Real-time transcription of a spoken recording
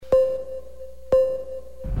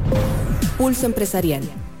Pulso Empresarial.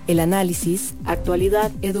 El análisis,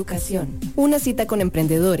 actualidad, educación. Una cita con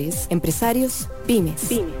emprendedores, empresarios, pymes.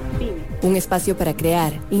 Un espacio para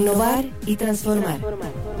crear, innovar y transformar.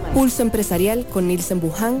 Pulso Empresarial con Nilsen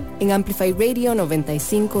Buján en Amplify Radio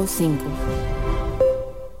 95.5.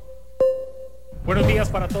 Buenos días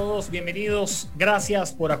para todos, bienvenidos.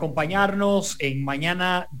 Gracias por acompañarnos en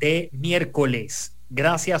mañana de miércoles.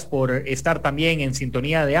 Gracias por estar también en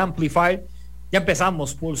sintonía de Amplify. Ya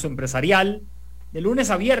empezamos Pulso Empresarial. De lunes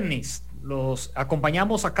a viernes los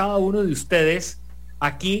acompañamos a cada uno de ustedes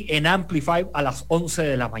aquí en Amplify a las 11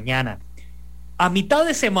 de la mañana. A mitad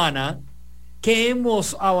de semana, ¿qué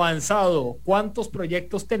hemos avanzado? ¿Cuántos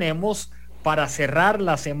proyectos tenemos para cerrar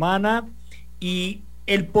la semana? Y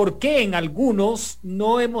el por qué en algunos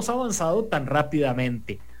no hemos avanzado tan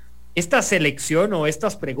rápidamente. Esta selección o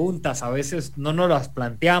estas preguntas a veces no nos las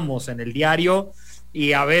planteamos en el diario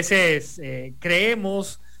y a veces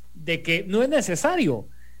creemos de que no es necesario,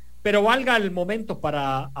 pero valga el momento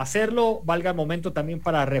para hacerlo, valga el momento también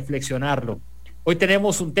para reflexionarlo. Hoy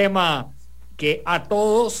tenemos un tema que a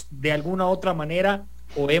todos de alguna u otra manera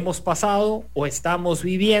o hemos pasado o estamos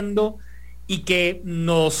viviendo y que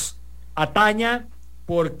nos ataña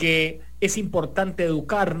porque es importante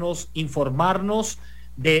educarnos, informarnos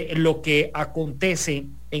de lo que acontece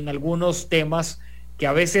en algunos temas que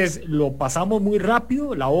a veces lo pasamos muy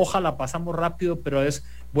rápido, la hoja la pasamos rápido, pero es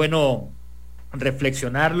bueno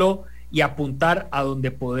reflexionarlo y apuntar a donde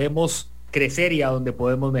podemos crecer y a donde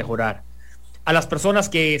podemos mejorar. A las personas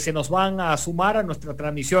que se nos van a sumar a nuestra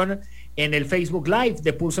transmisión en el Facebook Live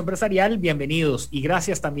de Pulso Empresarial, bienvenidos y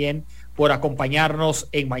gracias también por acompañarnos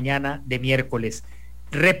en mañana de miércoles.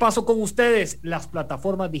 Repaso con ustedes las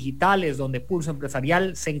plataformas digitales donde Pulso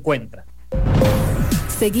Empresarial se encuentra.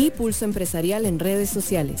 Seguí Pulso Empresarial en redes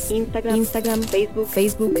sociales. Instagram,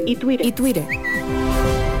 Facebook y Twitter.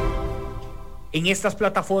 En estas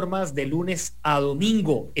plataformas de lunes a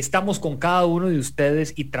domingo estamos con cada uno de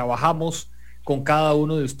ustedes y trabajamos con cada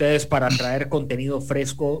uno de ustedes para traer contenido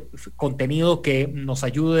fresco, contenido que nos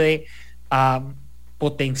ayude a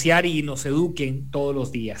potenciar y nos eduquen todos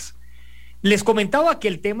los días. Les comentaba que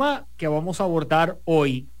el tema que vamos a abordar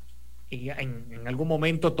hoy, en algún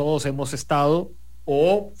momento todos hemos estado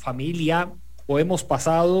o familia o hemos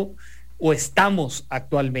pasado o estamos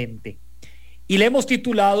actualmente. Y le hemos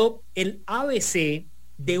titulado el ABC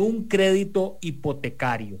de un crédito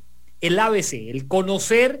hipotecario. El ABC, el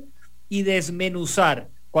conocer y desmenuzar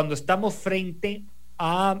cuando estamos frente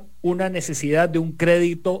a una necesidad de un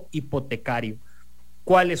crédito hipotecario.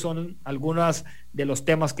 ¿Cuáles son algunos de los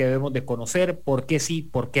temas que debemos de conocer? ¿Por qué sí?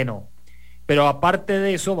 ¿Por qué no? Pero aparte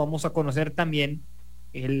de eso, vamos a conocer también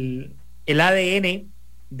el ADN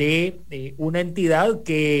de una entidad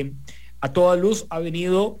que a toda luz ha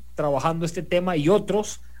venido trabajando este tema y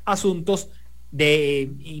otros asuntos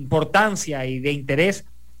de importancia y de interés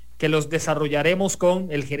que los desarrollaremos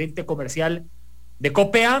con el gerente comercial de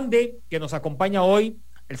Copeande, que nos acompaña hoy,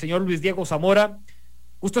 el señor Luis Diego Zamora.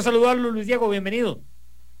 Gusto saludarlo, Luis Diego, bienvenido.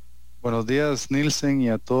 Buenos días, Nilsen, y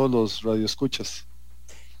a todos los radioescuchas.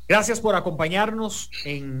 Gracias por acompañarnos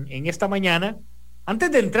en esta mañana.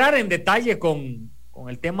 Antes de entrar en detalle con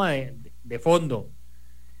el tema de fondo,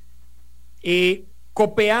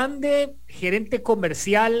 Copeande, gerente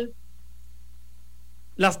comercial,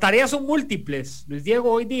 las tareas son múltiples, Luis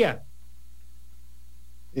Diego, hoy día.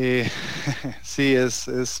 Sí,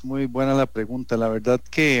 es muy buena la pregunta. La verdad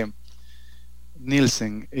que,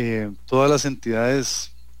 Nilsen, todas las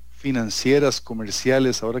entidades financieras,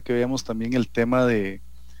 comerciales, ahora que veamos también el tema de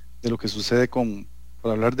lo que sucede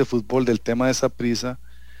para hablar de fútbol, del tema de Saprissa,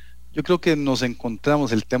 yo creo que nos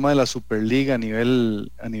encontramos, el tema de la Superliga a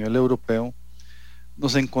nivel europeo,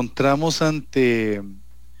 nos encontramos ante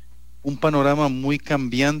un panorama muy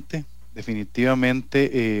cambiante.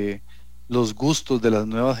 Definitivamente los gustos de las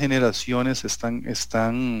nuevas generaciones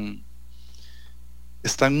están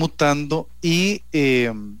mutando y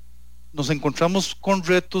nos encontramos con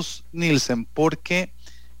retos, Nilsen, porque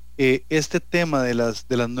este tema de las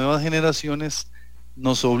nuevas generaciones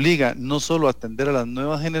nos obliga no solo a atender a las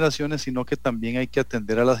nuevas generaciones, sino que también hay que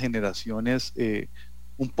atender a las generaciones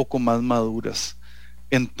un poco más maduras.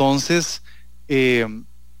 Entonces,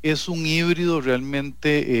 es un híbrido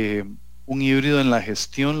realmente, un híbrido en la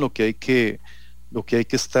gestión, lo que hay que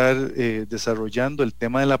estar desarrollando. El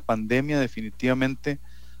tema de la pandemia, definitivamente,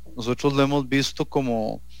 nosotros lo hemos visto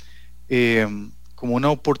como una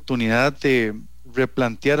oportunidad de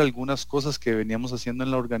replantear algunas cosas que veníamos haciendo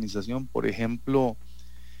en la organización. Por ejemplo,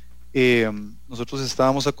 nosotros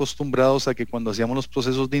estábamos acostumbrados a que cuando hacíamos los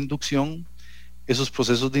procesos de inducción, esos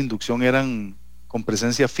procesos de inducción eran con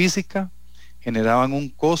presencia física, generaban un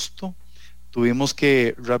costo, tuvimos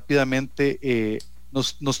que rápidamente,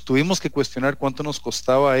 nos tuvimos que cuestionar cuánto nos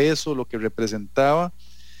costaba eso, lo que representaba.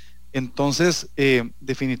 Entonces,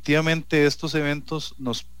 definitivamente estos eventos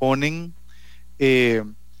nos ponen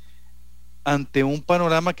ante un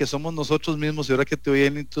panorama que somos nosotros mismos, y ahora que te oí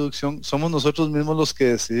en la introducción, somos nosotros mismos los que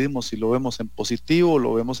decidimos si lo vemos en positivo o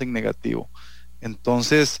lo vemos en negativo.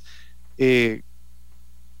 Entonces,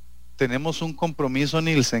 tenemos un compromiso,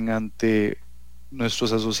 Nielsen, ante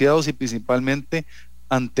nuestros asociados y principalmente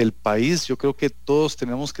ante el país. Yo creo que todos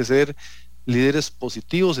tenemos que ser líderes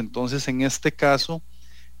positivos. Entonces, en este caso,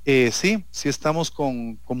 sí estamos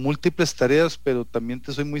con múltiples tareas, pero también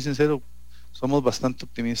te soy muy sincero, somos bastante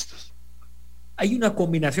optimistas. Hay una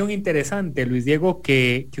combinación interesante, Luis Diego,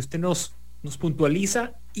 que usted nos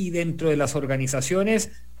puntualiza, y dentro de las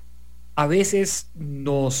organizaciones a veces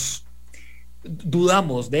nos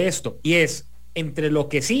dudamos de esto, y es entre lo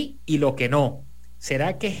que sí y lo que no.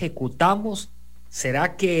 ¿Será que ejecutamos?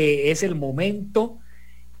 ¿Será que es el momento?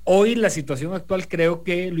 Hoy la situación actual, creo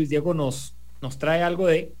que Luis Diego nos trae algo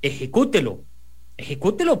de ejecútelo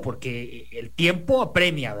porque el tiempo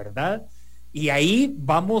apremia, ¿verdad? Y ahí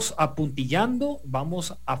vamos apuntillando,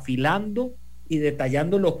 vamos afilando y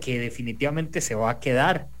detallando lo que definitivamente se va a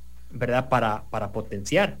quedar, ¿verdad? Para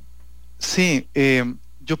potenciar. Sí,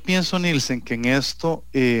 yo pienso, Nielsen, que en esto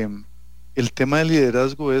el tema del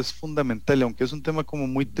liderazgo es fundamental, y aunque es un tema como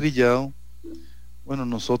muy trillado, bueno,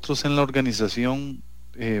 nosotros en la organización,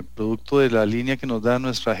 producto de la línea que nos da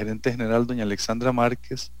nuestra gerente general, doña Alexandra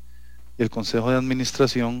Márquez, y el Consejo de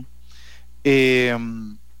Administración,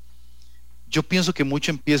 yo pienso que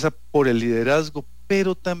mucho empieza por el liderazgo,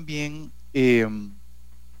 pero también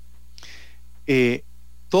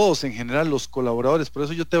todos en general, los colaboradores. Por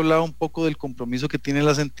eso yo te hablaba un poco del compromiso que tienen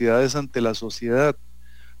las entidades ante la sociedad,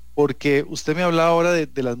 porque usted me hablaba ahora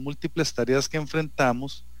de las múltiples tareas que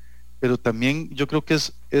enfrentamos, pero también yo creo que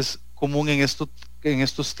es común en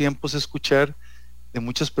estos tiempos escuchar de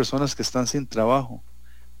muchas personas que están sin trabajo,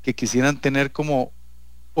 que quisieran tener como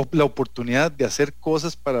la oportunidad de hacer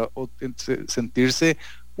cosas para sentirse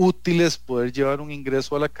útiles, poder llevar un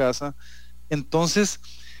ingreso a la casa. Entonces,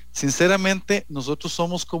 sinceramente, nosotros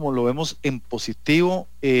somos, como lo vemos en positivo,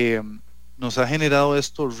 nos ha generado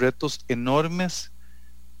estos retos enormes,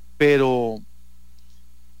 pero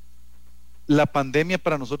la pandemia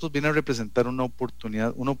para nosotros viene a representar una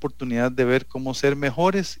oportunidad de ver cómo ser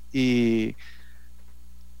mejores, y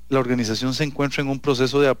la organización se encuentra en un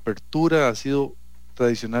proceso de apertura.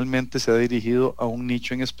 Tradicionalmente se ha dirigido a un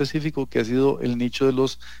nicho en específico, que ha sido el nicho de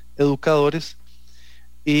los educadores,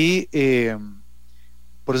 y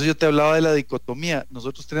por eso yo te hablaba de la dicotomía.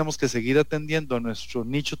 Nosotros tenemos que seguir atendiendo a nuestro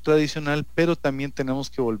nicho tradicional, pero también tenemos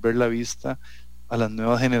que volver la vista a las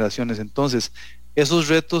nuevas generaciones. Entonces, esos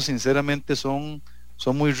retos sinceramente son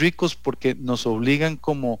muy ricos, porque nos obligan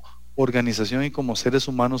como organización y como seres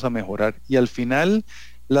humanos a mejorar. Y al final,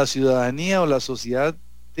 la ciudadanía o la sociedad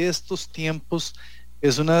de estos tiempos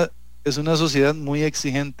es una sociedad muy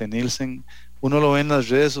exigente, Nielsen. Uno lo ve en las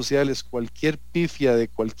redes sociales, cualquier pifia de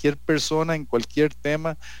cualquier persona en cualquier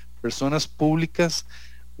tema, personas públicas,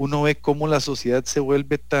 uno ve cómo la sociedad se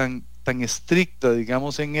vuelve tan estricta,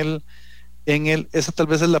 digamos, esa tal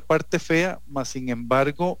vez es la parte fea, mas sin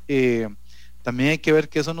embargo, también hay que ver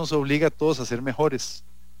que eso nos obliga a todos a ser mejores.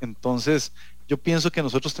 Entonces, yo pienso que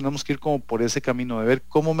nosotros tenemos que ir como por ese camino de ver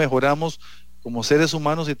cómo mejoramos como seres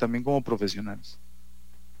humanos y también como profesionales.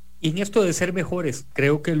 Y en esto de ser mejores,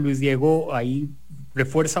 creo que Luis Diego ahí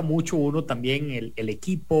refuerza mucho uno también el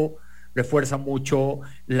equipo, refuerza mucho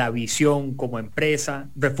la visión como empresa,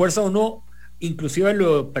 refuerza uno inclusive en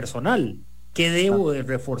lo personal. ¿Qué debo de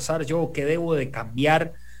reforzar yo? ¿Qué debo de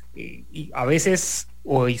cambiar? Y a veces,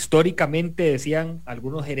 o históricamente, decían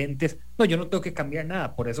algunos gerentes, no, yo no tengo que cambiar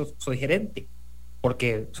nada, por eso soy gerente,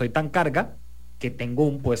 porque soy tan carga que tengo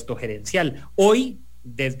un puesto gerencial. Hoy,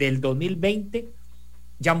 desde el 2020,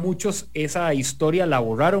 ya muchos esa historia la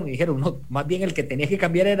borraron y dijeron, no, más bien el que tenía que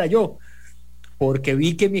cambiar era yo, porque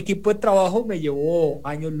vi que mi equipo de trabajo me llevó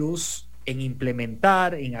años luz en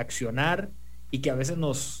implementar, en accionar, y que a veces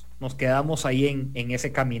nos quedamos ahí en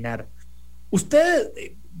ese caminar. Usted,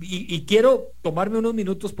 y quiero tomarme unos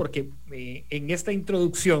minutos porque en esta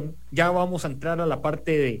introducción ya vamos a entrar a la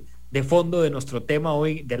parte de fondo de nuestro tema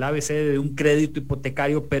hoy, del ABC de un crédito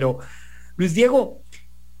hipotecario, pero Luis Diego,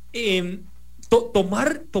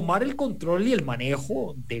 tomar el control y el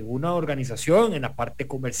manejo de una organización en la parte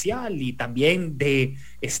comercial, y también de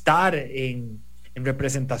estar en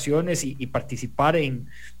representaciones y participar en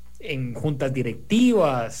juntas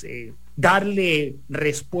directivas, darle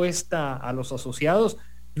respuesta a los asociados,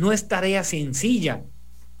 no es tarea sencilla.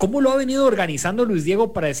 ¿Cómo lo ha venido organizando Luis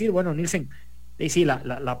Diego para decir, bueno, Nielsen, sí,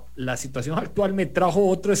 la situación actual me trajo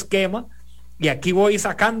otro esquema y aquí voy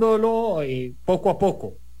sacándolo poco a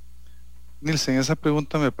poco? Nielsen, esa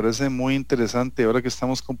pregunta me parece muy interesante ahora que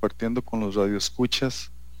estamos compartiendo con los radioescuchas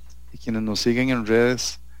y quienes nos siguen en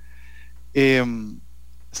redes.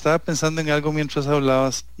 Estaba pensando en algo mientras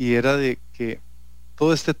hablabas y era de que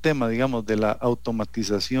todo este tema, digamos, de la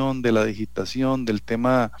automatización, de la digitación, del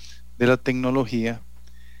tema de la tecnología,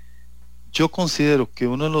 yo considero que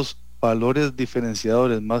uno de los valores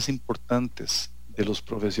diferenciadores más importantes de los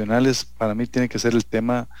profesionales para mí tiene que ser el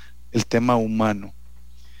tema humano.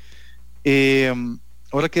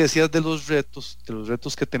 Ahora que decías de los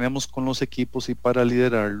retos que tenemos con los equipos y para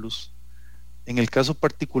liderarlos, en el caso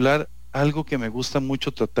particular, algo que me gusta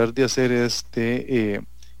mucho tratar de hacer es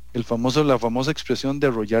la famosa expresión de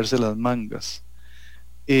arrollarse las mangas.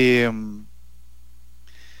 Es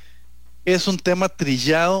un tema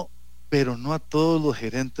trillado, pero no a todos los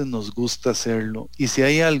gerentes nos gusta hacerlo. Y si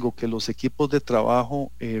hay algo que los equipos de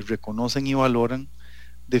trabajo reconocen y valoran,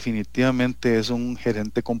 definitivamente es un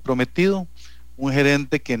gerente comprometido, un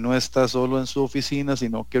gerente que no está solo en su oficina,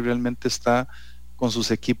 sino que realmente está con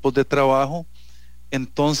sus equipos de trabajo.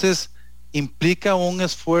 Entonces, implica un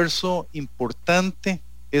esfuerzo importante.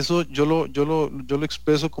 Eso yo lo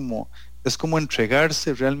expreso como, es como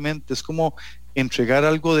entregarse realmente, es como entregar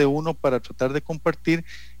algo de uno para tratar de compartir,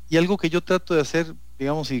 y algo que yo trato de hacer,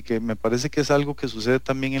 digamos, y que me parece que es algo que sucede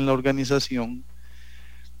también en la organización.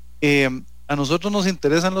 A nosotros nos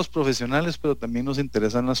interesan los profesionales, pero también nos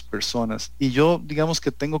interesan las personas, y yo digamos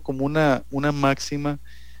que tengo como una máxima,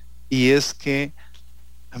 y es que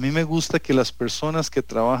a mí me gusta que las personas que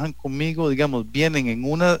trabajan conmigo, digamos, vienen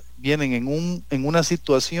en una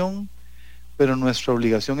situación, pero nuestra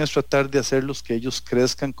obligación es tratar de hacerlos que ellos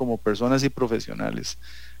crezcan como personas y profesionales.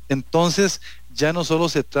 Entonces, ya no solo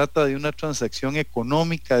se trata de una transacción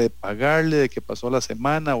económica, de pagarle, de que pasó la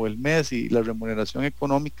semana o el mes y la remuneración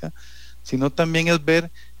económica, sino también es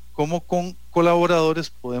ver cómo con colaboradores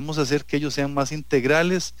podemos hacer que ellos sean más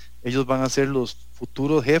integrales. Ellos van a ser los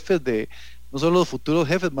futuros jefes no solo los futuros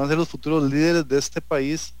jefes, van a ser los futuros líderes de este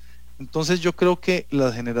país. Entonces yo creo que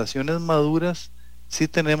las generaciones maduras sí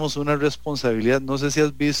tenemos una responsabilidad. No sé si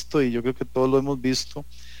has visto, y yo creo que todos lo hemos visto,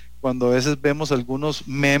 cuando a veces vemos algunos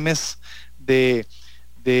memes de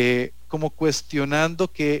como cuestionando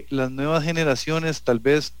que las nuevas generaciones tal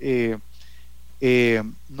vez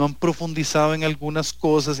no han profundizado en algunas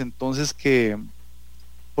cosas, entonces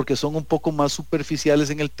porque son un poco más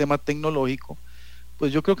superficiales en el tema tecnológico.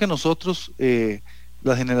 Pues yo creo que nosotros,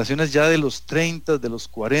 las generaciones ya de los 30, de los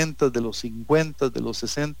 40, de los 50, de los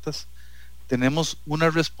 60, tenemos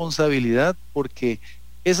una responsabilidad, porque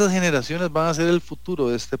esas generaciones van a ser el futuro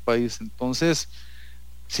de este país. Entonces,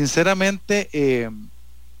 sinceramente,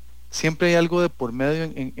 siempre hay algo de por medio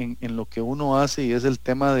en lo que uno hace, y es el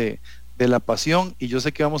tema de la pasión. Y yo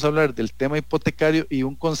sé que vamos a hablar del tema hipotecario, y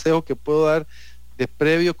un consejo que puedo dar de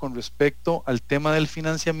previo con respecto al tema del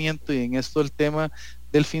financiamiento, y en esto el tema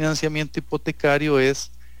del financiamiento hipotecario,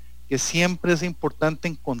 es que siempre es importante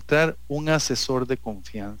encontrar un asesor de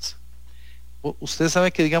confianza. Usted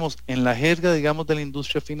sabe que, digamos, en la jerga, digamos, de la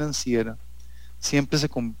industria financiera, siempre se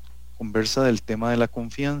conversa del tema de la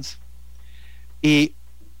confianza, y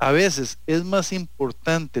a veces es más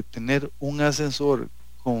importante tener un asesor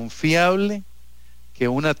confiable que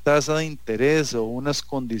una tasa de interés o unas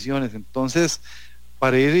condiciones. Entonces,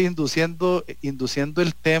 para ir induciendo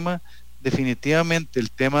el tema, definitivamente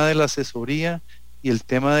el tema de la asesoría y el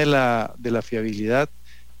tema de la fiabilidad,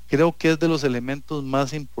 creo que es de los elementos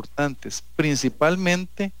más importantes,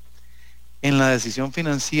 principalmente en la decisión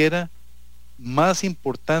financiera más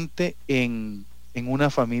importante en una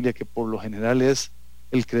familia, que por lo general es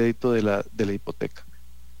el crédito de la hipoteca.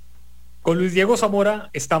 Con Luis Diego Zamora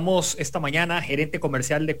estamos esta mañana, gerente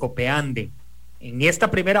comercial de Copeande. En esta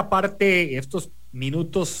primera parte, estos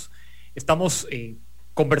minutos, estamos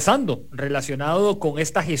conversando relacionado con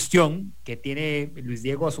esta gestión que tiene Luis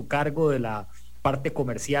Diego a su cargo de la parte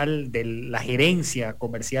comercial, de la gerencia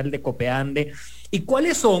comercial de Copeande, y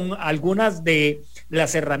cuáles son algunas de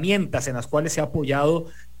las herramientas en las cuales se ha apoyado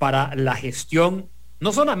para la gestión,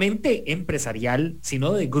 no solamente empresarial,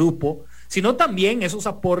 sino de grupo, sino también esos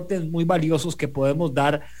aportes muy valiosos que podemos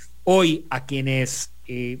dar hoy a quienes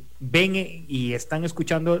ven y están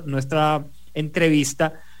escuchando nuestra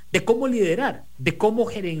entrevista, de cómo liderar, de cómo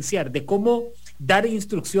gerenciar, de cómo dar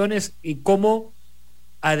instrucciones, y cómo,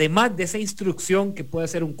 además de esa instrucción que puede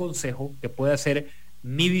ser un consejo, que puede ser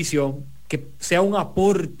mi visión, que sea un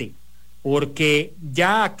aporte, porque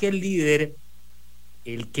ya aquel líder,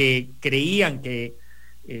 el que creían que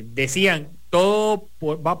decían,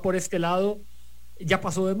 va por este lado, ya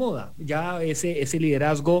pasó de moda, ya ese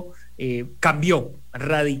liderazgo cambió,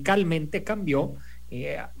 radicalmente cambió.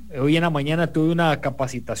 Hoy en la mañana tuve una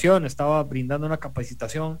capacitación, estaba brindando una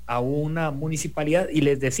capacitación a una municipalidad y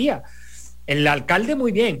les decía, el alcalde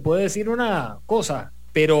muy bien, puede decir una cosa,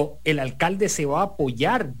 pero el alcalde se va a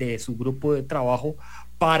apoyar de su grupo de trabajo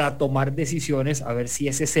para tomar decisiones, a ver si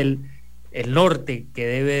ese es el norte que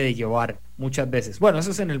debe de llevar muchas veces. Bueno,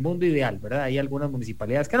 eso es en el mundo ideal, ¿verdad? Hay algunas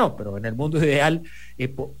municipalidades que no, pero en el mundo ideal,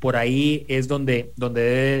 por ahí es donde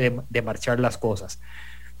debe de marchar las cosas.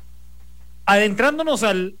 Adentrándonos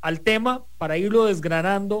al tema, para irlo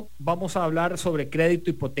desgranando, vamos a hablar sobre crédito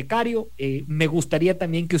hipotecario. Me gustaría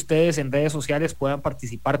también que ustedes en redes sociales puedan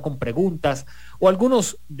participar con preguntas o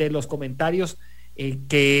algunos de los comentarios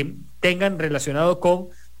que tengan relacionado con,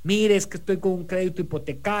 mire, es que estoy con un crédito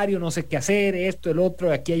hipotecario, no sé qué hacer, esto, el otro,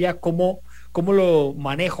 de aquí a allá, cómo lo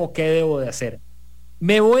manejo, qué debo de hacer.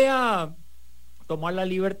 Me voy a tomar la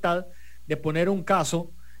libertad de poner un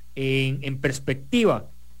caso en perspectiva,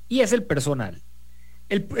 y es el personal.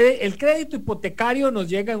 El crédito hipotecario nos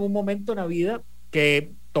llega en un momento en la vida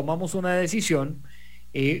que tomamos una decisión,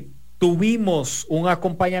 tuvimos un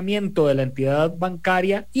acompañamiento de la entidad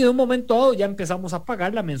bancaria y de un momento dado ya empezamos a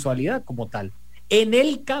pagar la mensualidad como tal. En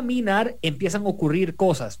el caminar empiezan a ocurrir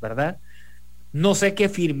cosas, ¿verdad? No sé qué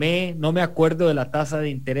firmé, no me acuerdo de la tasa de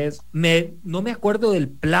interés, no me acuerdo del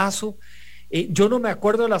plazo, yo no me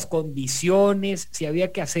acuerdo de las condiciones, si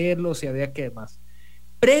había que hacerlo, si había que demás.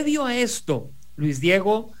 Previo a esto, Luis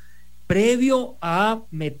Diego, previo a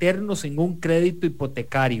meternos en un crédito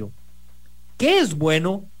hipotecario, ¿qué es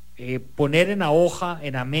bueno poner en la hoja,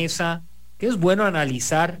 en la mesa? ¿Qué es bueno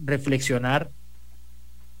analizar, reflexionar?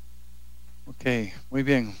 Ok, muy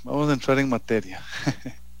bien, vamos a entrar en materia.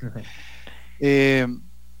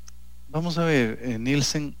 Vamos a ver,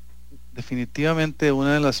 Nielsen, definitivamente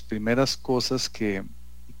una de las primeras cosas que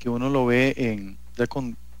uno lo ve ya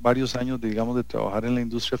con varios años, digamos, de trabajar en la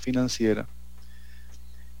industria financiera,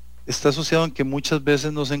 está asociado en que muchas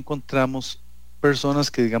veces nos encontramos personas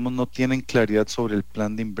que, digamos, no tienen claridad sobre el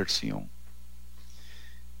plan de inversión.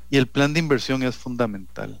 Y el plan de inversión es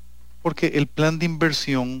fundamental, porque el plan de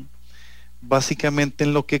inversión básicamente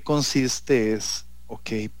en lo que consiste es, ok,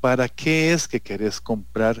 ¿para qué es que querés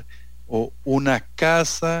comprar o una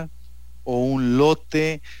casa o un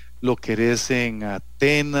lote? ¿Lo querés en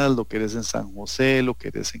Atenas, lo querés en San José, lo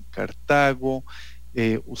querés en Cartago?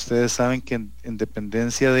 Ustedes saben que en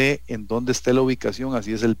dependencia de en dónde esté la ubicación,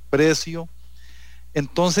 así es el precio.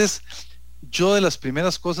 Entonces, yo de las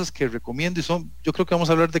primeras cosas que recomiendo, yo creo que vamos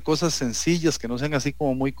a hablar de cosas sencillas, que no sean así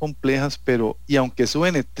como muy complejas, pero, y aunque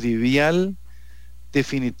suene trivial,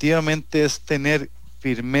 definitivamente es tener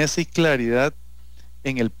firmeza y claridad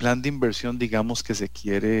en el plan de inversión, digamos, que se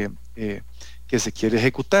quiere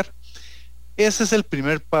ejecutar. Ese es el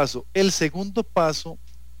primer paso. El segundo paso,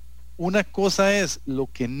 una cosa es lo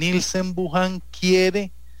que Nielsen Bujan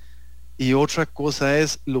quiere y otra cosa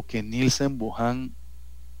es lo que Nielsen Bujan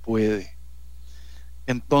puede.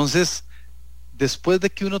 Entonces, después de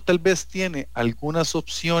que uno tal vez tiene algunas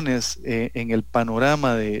opciones en el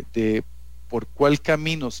panorama de por cuál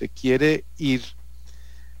camino se quiere ir,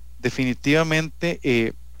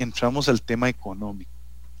 definitivamente entramos al tema económico.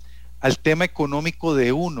 Al tema económico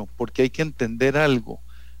de uno, porque hay que entender algo.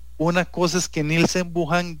 Una cosa es que Nielsen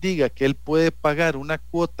Bujan diga que él puede pagar una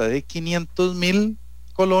cuota de 500,000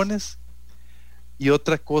 colones y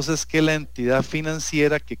otra cosa es que la entidad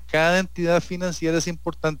financiera, que cada entidad financiera es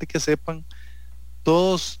importante que sepan,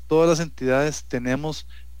 todas las entidades tenemos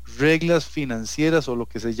reglas financieras o lo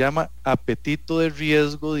que se llama apetito de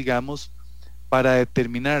riesgo, digamos, para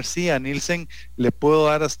determinar si a Nielsen le puedo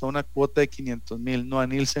dar hasta una cuota de 500,000, no, a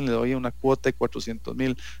Nielsen le doy una cuota de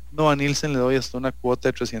 400,000, no, a Nielsen le doy hasta una cuota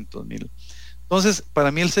de 300,000. Entonces, para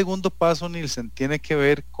mí el segundo paso, Nielsen, tiene que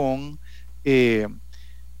ver con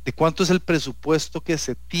de cuánto es el presupuesto que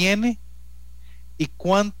se tiene y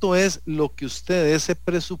cuánto es lo que usted de ese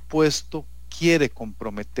presupuesto quiere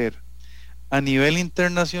comprometer. A nivel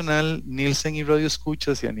internacional, Nielsen y Radio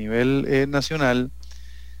Escuchas, y a nivel nacional,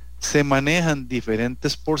 se manejan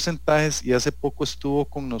diferentes porcentajes y hace poco estuvo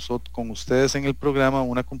con ustedes en el programa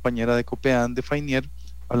una compañera de Copeán de Fainier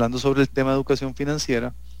hablando sobre el tema de educación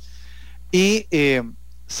financiera y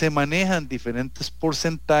se manejan diferentes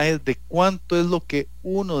porcentajes de cuánto es lo que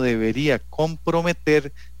uno debería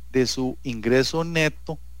comprometer de su ingreso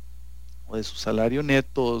neto o de su salario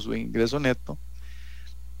neto o su ingreso neto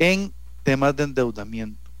en temas de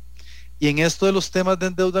endeudamiento. Y en esto de los temas de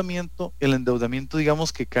endeudamiento, el endeudamiento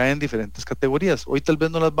digamos que cae en diferentes categorías. Hoy tal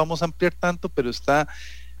vez no las vamos a ampliar tanto, pero está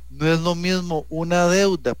No es lo mismo una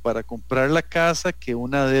deuda para comprar la casa que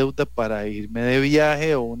una deuda para irme de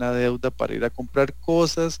viaje, o una deuda para ir a comprar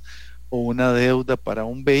cosas, o una deuda para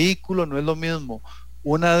un vehículo. No es lo mismo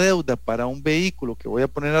una deuda para un vehículo que voy a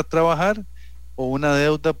poner a trabajar, o una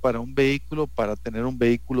deuda para un vehículo para tener un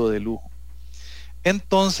vehículo de lujo.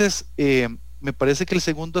 Entonces, me parece que el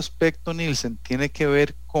segundo aspecto, Nielsen, tiene que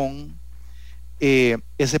ver con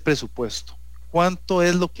ese presupuesto. ¿Cuánto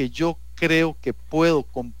es lo que yo creo que puedo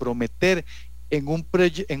comprometer en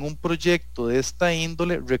un proyecto de esta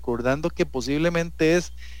índole, recordando que posiblemente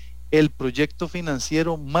es el proyecto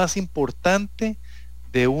financiero más importante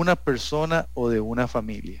de una persona o de una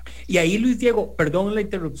familia? Y ahí, Luis Diego, perdón la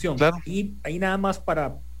interrupción, Claro. y ahí nada más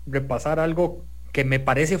para repasar algo que me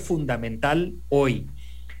parece fundamental hoy.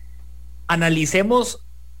 Analicemos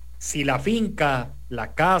si la finca,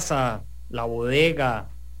 la casa, la bodega,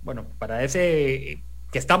 bueno, para ese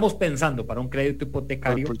que estamos pensando, para un crédito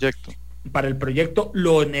hipotecario, para el proyecto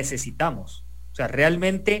lo necesitamos. O sea,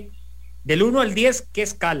 realmente del 1 al 10, ¿qué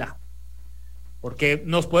escala? Porque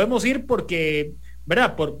nos podemos ir porque,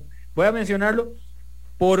 ¿verdad? Voy a mencionarlo,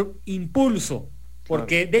 por impulso,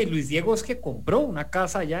 porque de Luis Diego es que compró una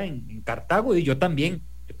casa allá en Cartago, y yo también.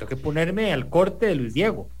 Yo tengo que ponerme al corte de Luis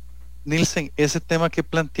Diego. Nielsen, ese tema que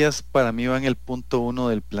planteas para mí va en el punto 1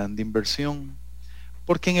 del plan de inversión,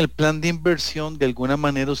 porque en el plan de inversión de alguna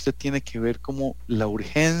manera usted tiene que ver como la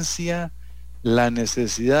urgencia, la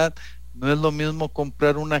necesidad. No es lo mismo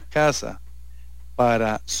comprar una casa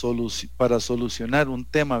para solucionar un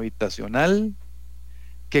tema habitacional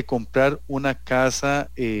que comprar una casa,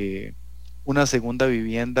 una segunda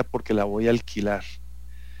vivienda porque la voy a alquilar.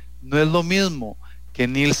 No es lo mismo que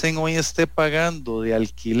Nielsen hoy esté pagando de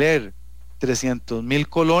alquiler 300,000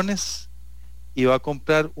 colones y va a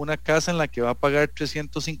comprar una casa en la que va a pagar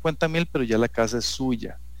 350,000, pero ya la casa es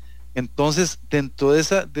suya. Entonces, dentro de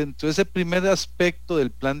ese primer aspecto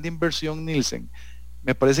del plan de inversión, Nielsen,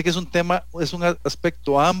 me parece que es un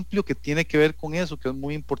aspecto amplio que tiene que ver con eso, que es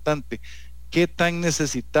muy importante. ¿Qué tan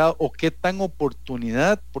necesitado o qué tan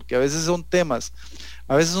oportunidad? Porque a veces son temas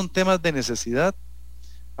de necesidad,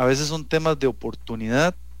 a veces son temas de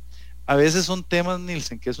oportunidad, a veces son temas,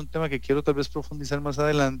 Nielsen, que es un tema que quiero tal vez profundizar más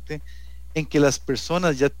adelante, en que las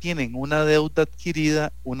personas ya tienen una deuda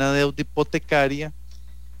adquirida, una deuda hipotecaria,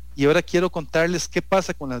 y ahora quiero contarles qué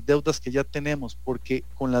pasa con las deudas que ya tenemos, porque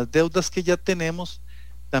con las deudas que ya tenemos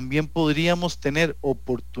también podríamos tener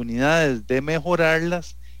oportunidades de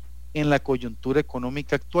mejorarlas en la coyuntura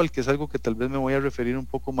económica actual, que es algo que tal vez me voy a referir un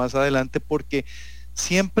poco más adelante, porque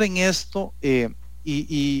siempre en esto,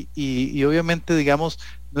 y obviamente, digamos,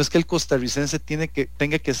 no es que el costarricense tenga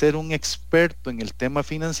que ser un experto en el tema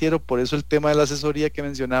financiero, por eso el tema de la asesoría que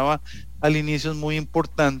mencionaba al inicio es muy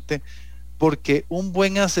importante, porque un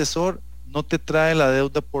buen asesor no te trae la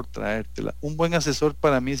deuda por traértela. Un buen asesor,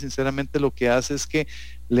 para mí, sinceramente, lo que hace es que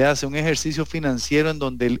le hace un ejercicio financiero en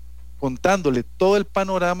donde contándole todo el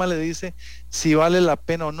panorama le dice si vale la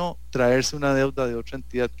pena o no traerse una deuda de otra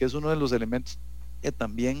entidad, que es uno de los elementos que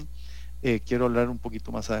también quiero hablar un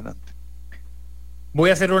poquito más adelante. Voy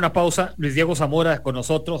a hacer una pausa. Luis Diego Zamora con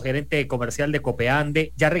nosotros, gerente comercial de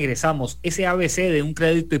Copeande. Ya regresamos. Ese ABC de un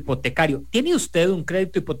crédito hipotecario. ¿Tiene usted un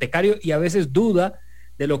crédito hipotecario y a veces duda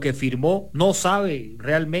de lo que firmó? No sabe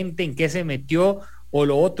realmente en qué se metió, o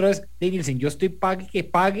lo otro es, Danielson, yo estoy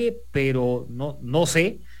pague, pero no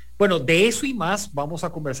sé. Bueno, de eso y más vamos a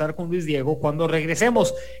conversar con Luis Diego cuando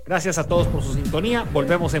regresemos. Gracias a todos por su sintonía.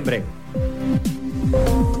 Volvemos en breve.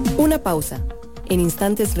 Una pausa. En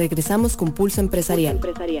instantes regresamos con Pulso Empresarial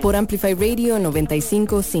por Amplify Radio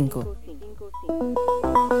 95.5.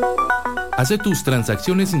 Hace tus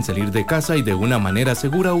transacciones sin salir de casa y de una manera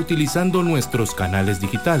segura utilizando nuestros canales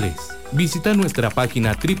digitales. Visita nuestra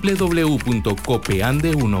página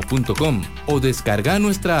www.copeande1.com o descarga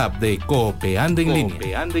nuestra app de Copeande en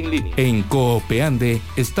línea. En Copeande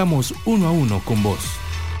estamos uno a uno con vos.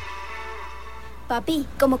 Papi,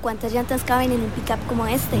 ¿cómo cuántas llantas caben en un pickup como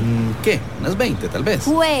este? ¿Qué? Unas 20 tal vez.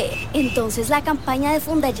 Entonces la campaña de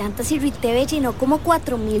Fundayantas y Riteve llenó como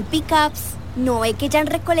 4,000 pickups. ¿No ve que ya han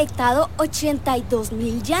recolectado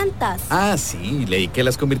 82,000 llantas? Ah, sí, leí que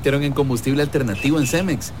las convirtieron en combustible alternativo en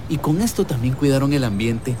Cemex. Y con esto también cuidaron el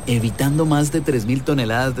ambiente, evitando más de 3,000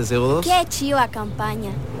 toneladas de CO2. ¡Qué chiva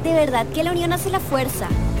campaña! De verdad que la unión hace la fuerza.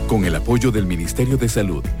 Con el apoyo del Ministerio de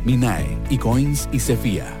Salud, MINAE, ICOINS y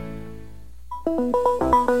CEFIA.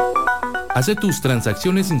 Hace tus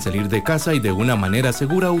transacciones sin salir de casa y de una manera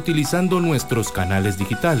segura utilizando nuestros canales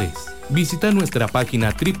digitales. Visita nuestra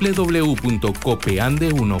página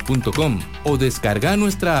www.copeande1.com o descarga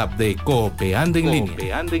nuestra app de Copeande en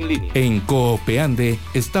línea. En Copeande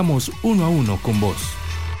estamos uno a uno con vos.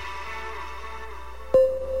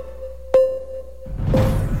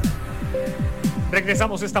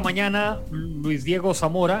 Regresamos esta mañana. Luis Diego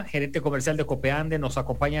Zamora, gerente comercial de Copeande, nos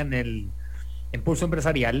acompaña en el Impulso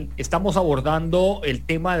Empresarial. Estamos abordando el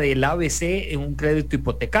tema del ABC en un crédito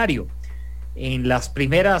hipotecario. En las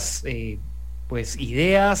primeras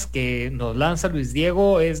ideas que nos lanza Luis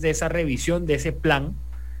Diego es de esa revisión de ese plan,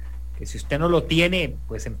 que si usted no lo tiene,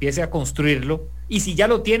 pues empiece a construirlo, y si ya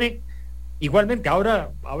lo tiene, igualmente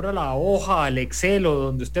abra la hoja, el Excel o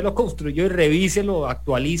donde usted lo construyó y revíselo,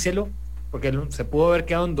 actualícelo, porque se pudo haber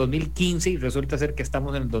quedado en 2015 y resulta ser que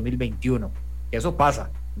estamos en el 2021. Eso pasa,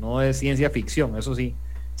 no es ciencia ficción, eso sí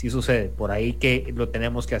sucede, por ahí que lo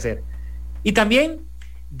tenemos que hacer. Y también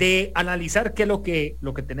de analizar qué es lo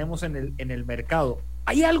que tenemos en el mercado.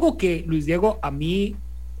 Hay algo que, Luis Diego, a mí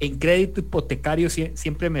en crédito hipotecario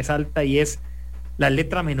siempre me salta, y es la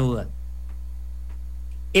letra menuda.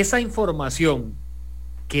 Esa información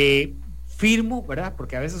que firmo, ¿verdad?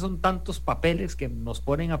 Porque a veces son tantos papeles que nos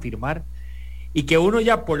ponen a firmar y que uno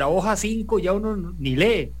ya por la hoja 5 ya uno ni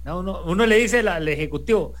lee, ¿no? Uno le dice al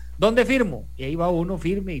ejecutivo, ¿dónde firmo? Y ahí va uno,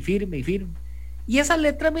 firme y firme y firme. Y esa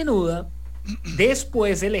letra menuda,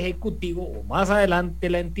 después el ejecutivo o más adelante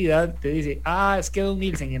la entidad te dice, es que don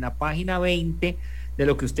Nielsen, en la página 20 de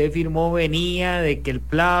lo que usted firmó venía de que el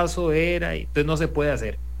plazo era, y entonces no se puede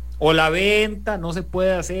hacer. O la venta no se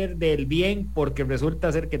puede hacer del bien porque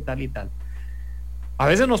resulta ser que tal y tal. A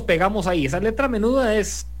veces nos pegamos ahí. Esa letra menuda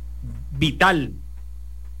es vital.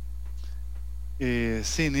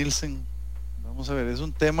 Sí, Nielsen, vamos a ver, es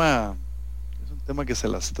un tema que se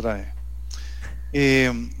las trae.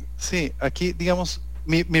 Sí, aquí digamos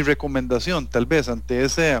mi recomendación tal vez ante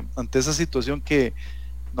esa situación que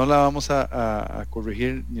no la vamos a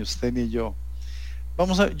corregir ni usted ni yo.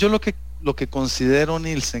 Yo lo que considero,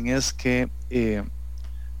 Nielsen, es que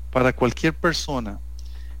para cualquier persona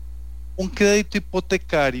un crédito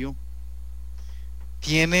hipotecario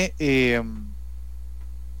tiene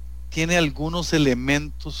algunos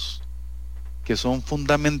elementos que son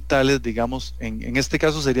fundamentales, digamos, en este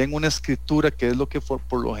caso sería en una escritura, que es lo que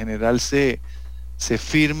por lo general se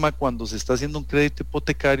firma cuando se está haciendo un crédito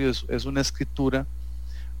hipotecario, es una escritura,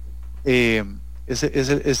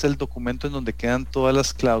 es el documento en donde quedan todas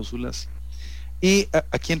las cláusulas. Y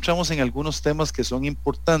aquí entramos en algunos temas que son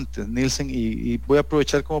importantes, Nielsen, y voy a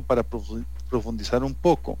aprovechar como para profundizar un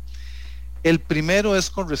poco. El primero es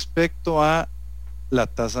con respecto a la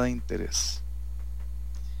tasa de interés.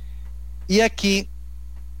 Y aquí,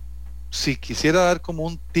 si quisiera dar como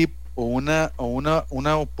un tip o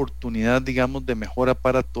una oportunidad, digamos, de mejora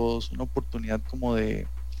para todos, una oportunidad como de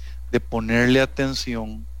ponerle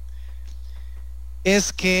atención,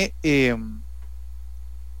 es que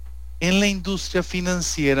en la industria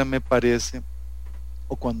financiera, me parece,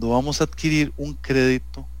 o cuando vamos a adquirir un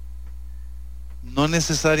crédito, no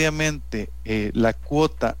necesariamente la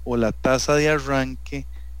cuota o la tasa de arranque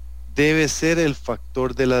debe ser el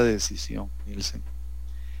factor de la decisión, Nielsen.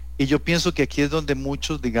 Y yo pienso que aquí es donde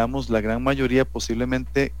muchos, digamos, la gran mayoría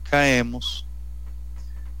posiblemente caemos,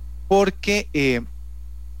 porque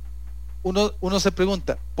uno se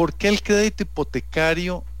pregunta, ¿por qué el crédito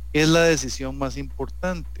hipotecario es la decisión más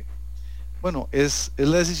importante? Bueno, es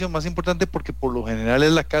la decisión más importante porque por lo general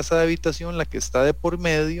es la casa de habitación la que está de por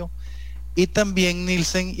medio, y también,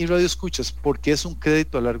 Nielsen y Radio Escuchas, porque es un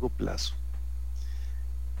crédito a largo plazo.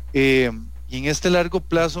 Y en este largo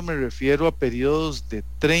plazo me refiero a periodos de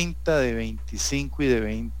 30, de 25 y de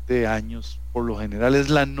 20 años. Por lo general es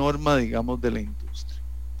la norma, digamos, de la industria.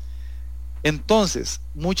 Entonces,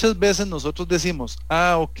 muchas veces nosotros decimos,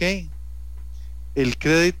 ok, el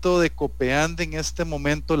crédito de Copeande en este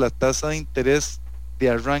momento, la tasa de interés de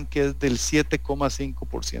arranque es del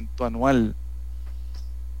 7,5% anual.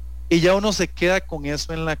 Y ya uno se queda con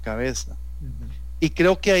eso en la cabeza. Y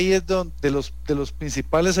creo que ahí es donde de los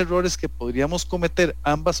principales errores que podríamos cometer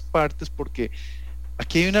ambas partes, porque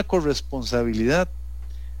aquí hay una corresponsabilidad,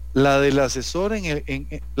 la del asesor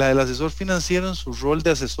la del asesor financiero en su rol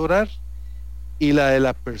de asesorar, y la de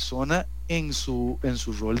la persona en su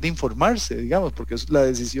rol de informarse, digamos, porque la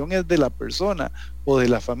decisión es de la persona o de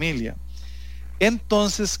la familia.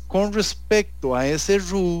 Entonces, con respecto a ese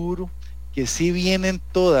rubro, que sí viene en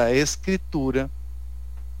toda escritura,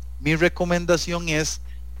 mi recomendación es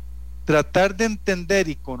tratar de entender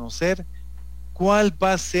y conocer cuál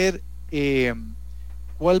va a ser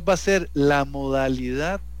la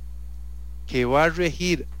modalidad que va a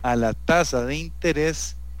regir a la tasa de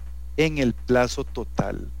interés en el plazo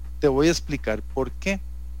total. Te voy a explicar por qué.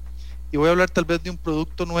 Y voy a hablar tal vez de un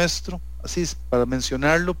producto nuestro, así para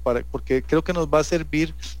mencionarlo, porque creo que nos va a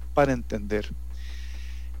servir para entender.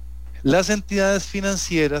 Las entidades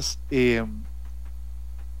financieras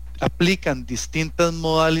aplican distintas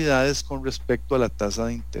modalidades con respecto a la tasa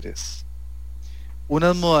de interés.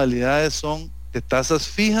 Unas modalidades son de tasas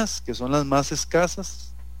fijas, que son las más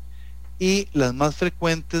escasas, y las más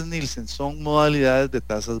frecuentes, Nielsen, son modalidades de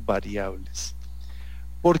tasas variables.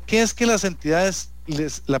 ¿Por qué es que las entidades,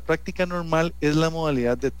 la práctica normal es la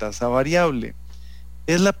modalidad de tasa variable?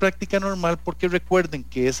 Es la práctica normal porque recuerden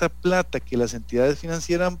que esa plata que las entidades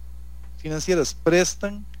financieras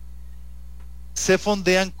prestan se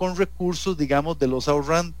fondean con recursos, digamos, de los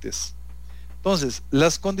ahorrantes. Entonces,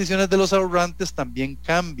 las condiciones de los ahorrantes también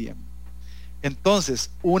cambian.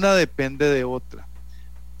 Entonces, una depende de otra.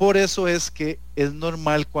 Por eso es que es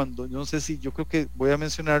normal cuando, yo no sé si, yo creo que voy a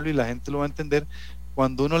mencionarlo y la gente lo va a entender,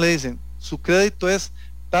 cuando uno le dicen, su crédito es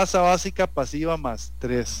tasa básica pasiva más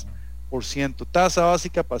 3%, tasa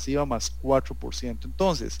básica pasiva más 4%.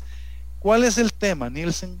 Entonces, ¿cuál es el tema,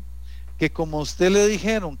 Nielsen? Que como usted le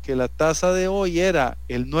dijeron que la tasa de hoy era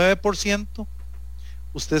el 9%,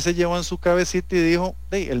 usted se llevó en su cabecita y dijo,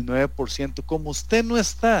 hey, el 9%. Como usted no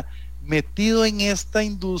está metido en esta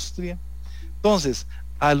industria, entonces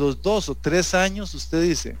a los 2 o 3 años usted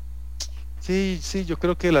dice, sí, yo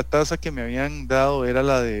creo que la tasa que me habían dado era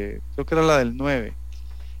creo que era la del 9.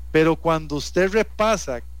 Pero cuando usted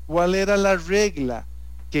repasa cuál era la regla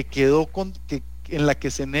que quedó en la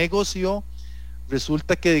que se negoció,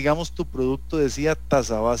 resulta que, digamos, tu producto decía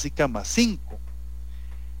tasa básica más 5.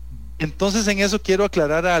 Entonces, en eso quiero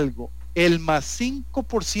aclarar algo. El más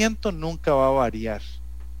 5% nunca va a variar,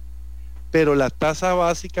 pero la tasa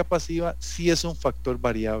básica pasiva sí es un factor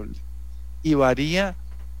variable y varía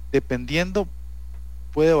dependiendo,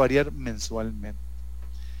 puede variar mensualmente.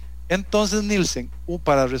 Entonces, Nielsen,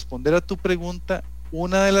 para responder a tu pregunta,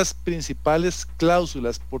 una de las principales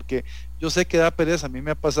cláusulas, porque yo sé que da pereza, a mí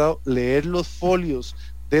me ha pasado leer los folios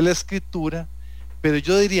de la escritura, pero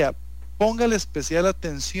yo diría, póngale especial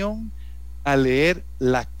atención a leer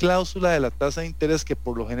la cláusula de la tasa de interés, que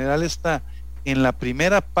por lo general está en la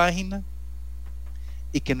primera página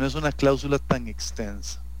y que no es una cláusula tan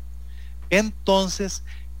extensa. Entonces,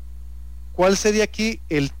 ¿cuál sería aquí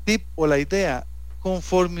el tip o la idea?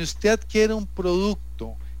 Conforme usted adquiere un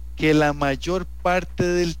producto que la mayor parte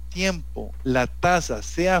del tiempo la tasa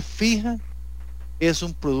sea fija, es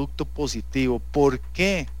un producto positivo. ¿Por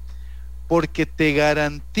qué? Porque te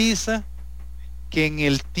garantiza que en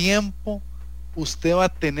el tiempo usted va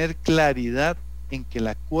a tener claridad en que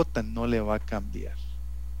la cuota no le va a cambiar.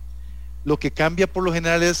 Lo que cambia por lo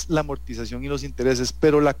general es la amortización y los intereses,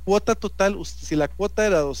 pero la cuota total, si la cuota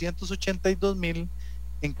era 282,000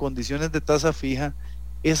 en condiciones de tasa fija,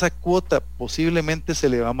 esa cuota posiblemente se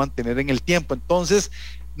le va a mantener en el tiempo. Entonces,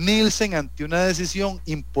 Nielsen, ante una decisión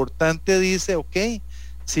importante, dice, ok,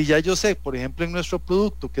 si ya yo sé, por ejemplo, en nuestro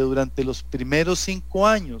producto, que durante los primeros 5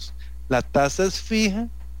 años la tasa es fija,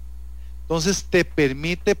 entonces te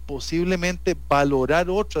permite posiblemente valorar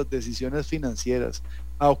otras decisiones financieras.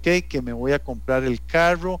 Ok, que me voy a comprar el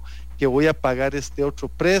carro, que voy a pagar este otro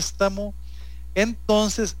préstamo.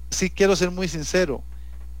 Entonces, sí quiero ser muy sincero,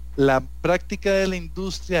 la práctica de la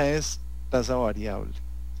industria es tasa variable.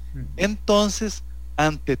 Entonces,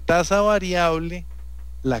 ante tasa variable,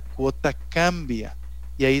 la cuota cambia.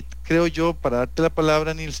 Y ahí creo yo, para darte la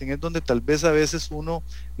palabra, Nielsen, es donde tal vez a veces uno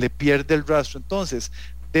le pierde el rastro. Entonces,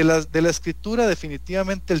 de la escritura,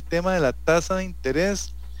 definitivamente el tema de la tasa de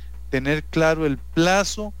interés, tener claro el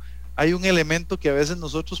plazo. Hay un elemento que a veces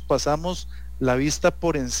nosotros pasamos la vista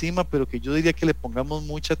por encima, pero que yo diría que le pongamos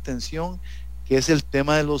mucha atención, que es el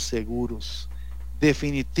tema de los seguros.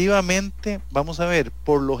 Definitivamente, vamos a ver,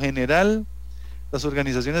 por lo general, las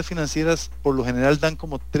organizaciones financieras por lo general dan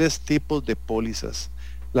como 3 tipos de pólizas.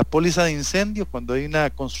 La póliza de incendio cuando hay una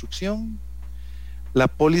construcción, la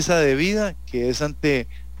póliza de vida, que es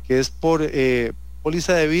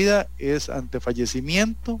póliza de vida es ante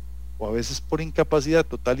fallecimiento o a veces por incapacidad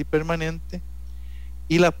total y permanente,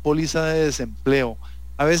 y la póliza de desempleo.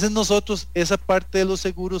 A veces nosotros esa parte de los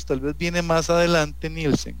seguros tal vez viene más adelante,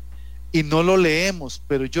 Nielsen, y no lo leemos,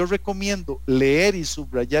 pero yo recomiendo leer y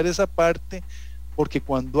subrayar esa parte, porque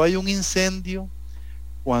cuando hay un incendio,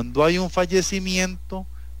 cuando hay un fallecimiento,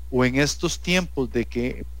 o en estos tiempos de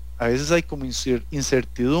que a veces hay como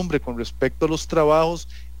incertidumbre con respecto a los trabajos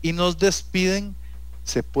y nos despiden,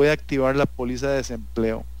 se puede activar la póliza de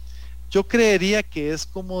desempleo. Yo creería que es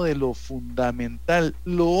como de lo fundamental.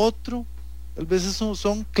 Lo otro, tal vez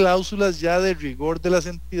son cláusulas ya de rigor de las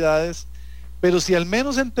entidades, pero si al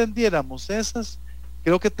menos entendiéramos esas,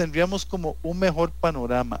 creo que tendríamos como un mejor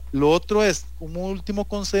panorama. Lo otro es, como último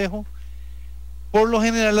consejo, por lo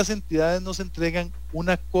general las entidades nos entregan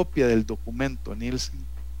una copia del documento, Nielsen.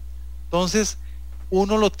 Entonces,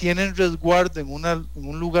 uno lo tiene en resguardo en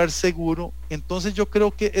un lugar seguro. Entonces yo creo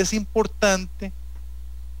que es importante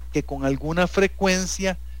que con alguna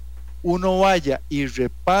frecuencia uno vaya y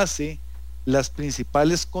repase las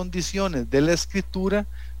principales condiciones de la escritura,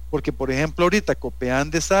 porque por ejemplo ahorita Copeán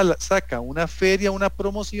de Sala saca una feria, una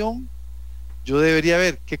promoción. Yo debería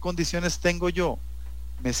ver qué condiciones tengo yo.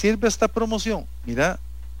 ¿Me sirve esta promoción? Mira,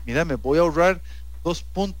 me voy a ahorrar 2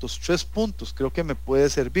 puntos, 3 puntos, creo que me puede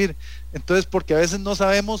servir. Entonces, porque a veces no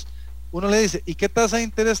sabemos, uno le dice, ¿y qué tasa de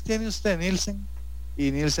interés tiene usted, Nielsen?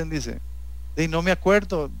 Y Nielsen dice, no me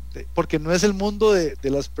acuerdo, porque no es el mundo de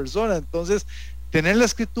las personas. Entonces, tener la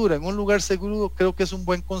escritura en un lugar seguro creo que es un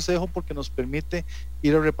buen consejo, porque nos permite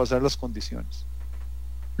ir a repasar las condiciones.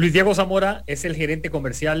 Luis Diego Zamora es el gerente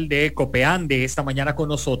comercial de Copeán de esta mañana con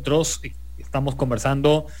nosotros. Estamos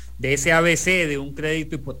conversando de ese ABC de un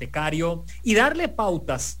crédito hipotecario y darle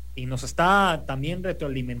pautas, y nos está también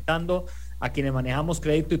retroalimentando a quienes manejamos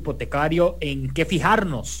crédito hipotecario en qué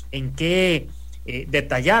fijarnos, en qué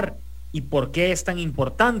detallar y por qué es tan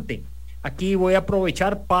importante. Aquí voy a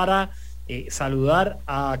aprovechar para saludar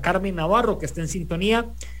a Carmen Navarro, que está en sintonía.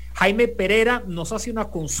 Jaime Pereira nos hace una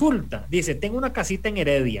consulta. Dice, tengo una casita en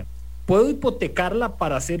Heredia. ¿Puedo hipotecarla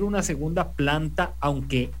para hacer una segunda planta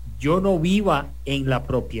aunque yo no viva en la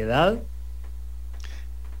propiedad?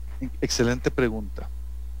 Excelente pregunta.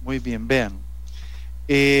 Muy bien, vean.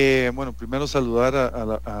 Bueno, primero saludar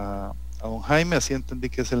a don Jaime, así entendí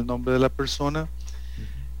que es el nombre de la persona.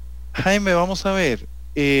 Jaime, vamos a ver.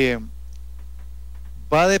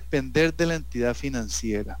 Va a depender de la entidad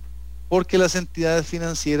financiera, porque las entidades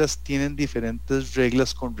financieras tienen diferentes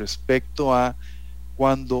reglas con respecto a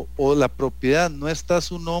cuando o la propiedad no está a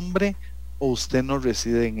su nombre o usted no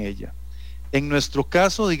reside en ella. En nuestro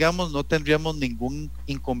caso, digamos, no tendríamos ningún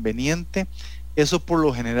inconveniente. Eso por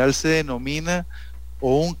lo general se denomina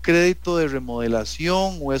o un crédito de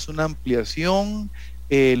remodelación o es una ampliación.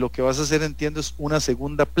 Lo que vas a hacer, entiendo, es una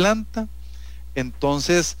segunda planta.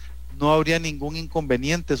 Entonces no habría ningún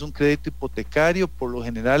inconveniente, es un crédito hipotecario. Por lo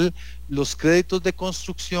general, los créditos de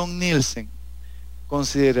construcción, Nielsen,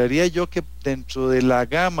 consideraría yo que dentro de la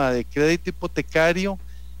gama de crédito hipotecario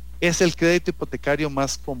es el crédito hipotecario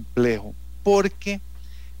más complejo, porque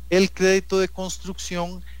el crédito de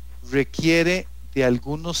construcción requiere de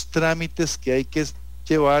algunos trámites que hay que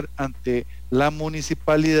llevar ante la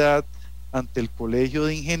municipalidad, ante el colegio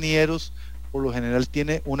de ingenieros. Por lo general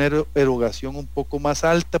tiene una erogación un poco más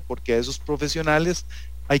alta, porque a esos profesionales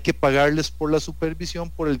hay que pagarles por la supervisión,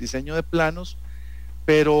 por el diseño de planos.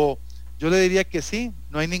 Pero yo le diría que sí,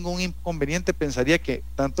 no hay ningún inconveniente. Pensaría que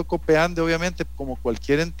tanto Copeande, obviamente, como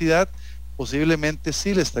cualquier entidad, posiblemente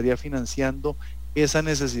sí le estaría financiando esa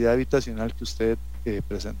necesidad habitacional que usted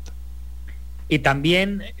presenta. Y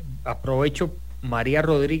también aprovecho, María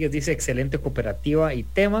Rodríguez dice, excelente cooperativa y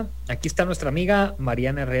tema. Aquí está nuestra amiga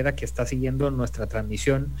Mariana Herrera, que está siguiendo nuestra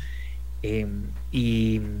transmisión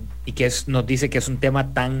y que nos dice que es un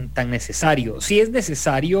tema tan necesario. Sí es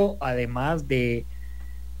necesario, además de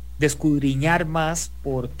escudriñar más,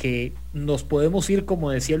 porque nos podemos ir,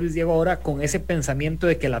 como decía Luis Diego ahora, con ese pensamiento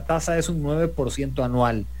de que la tasa es un 9%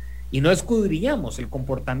 anual y no escudriñamos el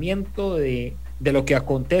comportamiento de lo que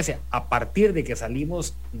acontece a partir de que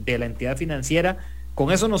salimos de la entidad financiera.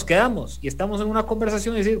 Con eso nos quedamos y estamos en una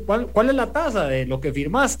conversación y decir, ¿cuál es la tasa de lo que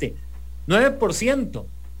firmaste? 9%.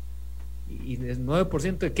 ¿Y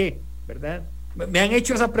 9% de qué? ¿Verdad? Me han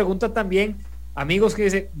hecho esa pregunta también amigos que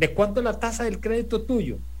dicen, ¿de cuánto es la tasa del crédito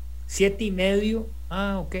tuyo? 7,5.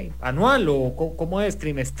 Ok. ¿Anual o cómo es?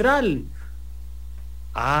 ¿Trimestral?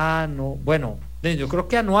 No. Bueno, yo creo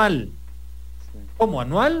que anual. ¿Cómo?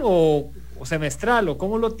 ¿Anual o semestral? ¿O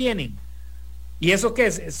cómo lo tienen? ¿Y eso qué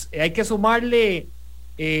es? ¿Hay que sumarle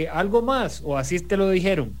algo más? ¿O así te lo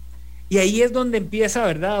dijeron? Y ahí es donde empieza,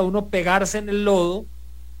 ¿verdad?, a uno pegarse en el lodo.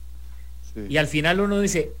 Sí. Y al final uno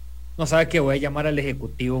dice, no sabe que voy a llamar al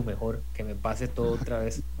ejecutivo mejor, que me pase todo otra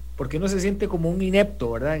vez. Porque uno se siente como un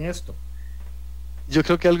inepto, ¿verdad?, en esto. Yo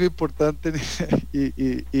creo que algo importante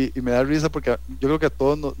y me da risa, porque yo creo que a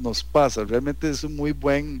todos nos pasa. Realmente es un muy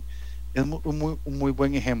buen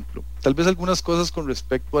ejemplo. Tal vez algunas cosas con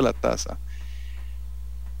respecto a la tasa.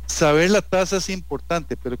 Saber la tasa es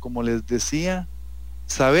importante, pero como les decía,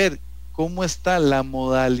 saber cómo está la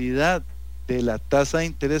modalidad de la tasa de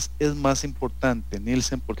interés es más importante,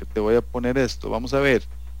 Nielsen, porque te voy a poner esto. Vamos a ver.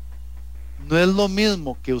 No es lo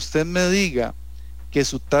mismo que usted me diga que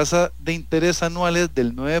su tasa de interés anual es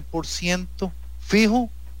del 9% fijo,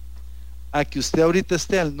 a que usted ahorita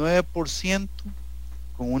esté al 9%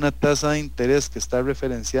 con una tasa de interés que está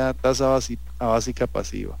referenciada a tasa básica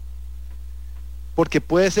pasiva. Porque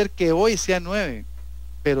puede ser que hoy sea 9,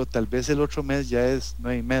 pero tal vez el otro mes ya es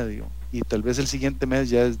 9,5% y tal vez el siguiente mes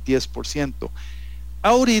ya es 10%.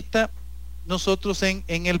 Ahorita nosotros en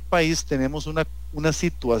el país tenemos una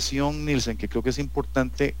situación, Nielsen, que creo que es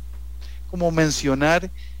importante como mencionar,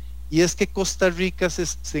 y es que Costa Rica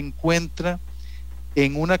se encuentra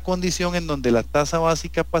en una condición en donde la tasa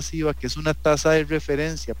básica pasiva, que es una tasa de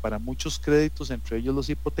referencia para muchos créditos, entre ellos los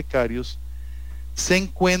hipotecarios, se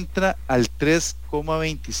encuentra al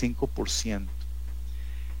 3,25%.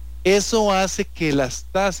 Eso hace que las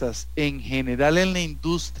tasas en general en la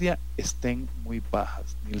industria estén muy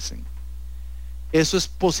bajas, Nielsen. Eso es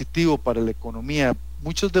positivo para la economía.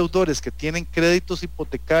 Muchos deudores que tienen créditos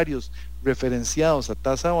hipotecarios referenciados a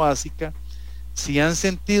tasa básica, si han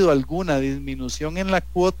sentido alguna disminución en la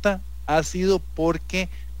cuota, ha sido porque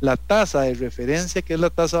la tasa de referencia, que es la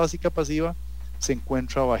tasa básica pasiva, se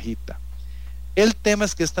encuentra bajita. El tema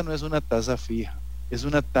es que esta no es una tasa fija, es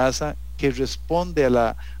una tasa que responde a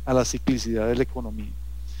la ciclicidad de la economía.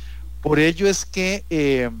 Por ello es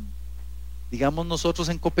que, digamos, nosotros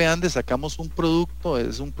en Copeande sacamos un producto,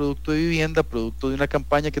 es un producto de vivienda, producto de una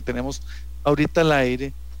campaña que tenemos ahorita al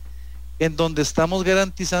aire, en donde estamos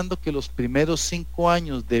garantizando que los primeros 5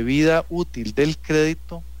 años de vida útil del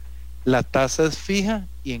crédito, la tasa es fija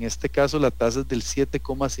y en este caso la tasa es del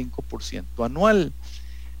 7,5% anual.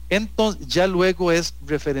 Entonces ya luego es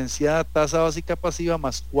referenciada tasa básica pasiva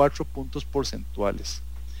más 4 puntos porcentuales.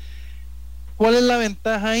 ¿Cuál es la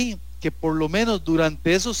ventaja ahí? Que por lo menos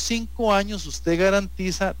durante esos 5 años usted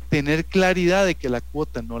garantiza tener claridad de que la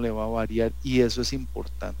cuota no le va a variar, y eso es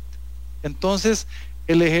importante. Entonces,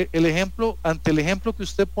 ante el ejemplo que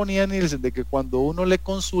usted ponía, Nielsen, de que cuando uno le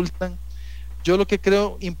consultan, yo lo que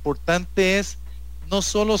creo importante es no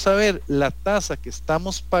solo saber la tasa que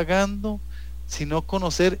estamos pagando, sino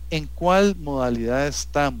conocer en cuál modalidad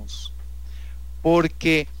estamos,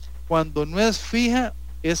 porque cuando no es fija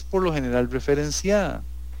es por lo general referenciada,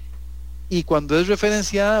 y cuando es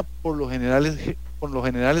referenciada por lo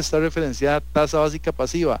general está referenciada a tasa básica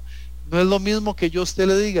pasiva. No es lo mismo que yo a usted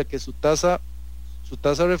le diga que su tasa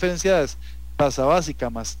referenciada es tasa básica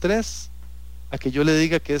más 3, a que yo le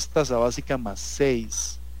diga que es tasa básica más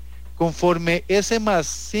 6. Conforme ese más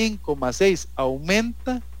 5 más 6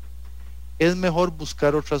 aumenta, es mejor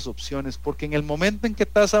buscar otras opciones, porque en el momento en que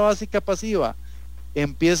tasa básica pasiva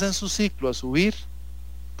empieza en su ciclo a subir,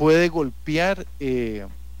 puede golpear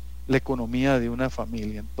la economía de una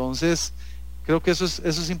familia. Entonces creo que eso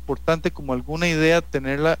es importante, como alguna idea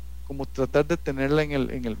tenerla, como tratar de tenerla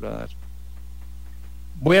en el radar.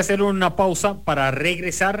 Voy a hacer una pausa para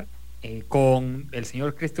regresar con el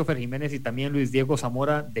señor Christopher Jiménez y también Luis Diego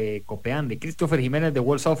Zamora de Copeande. Christopher Jiménez de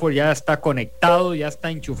World Software ya está conectado, ya está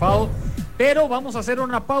enchufado, pero vamos a hacer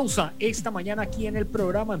una pausa esta mañana aquí en el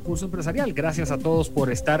programa Impulso Empresarial. Gracias a todos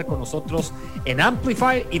por estar con nosotros en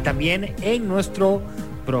Amplify y también en nuestro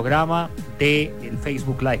programa de el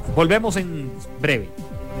Facebook Live. Volvemos en breve.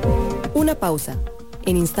 Una pausa.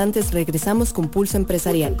 En instantes regresamos con Pulso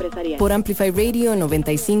Empresarial por Amplify Radio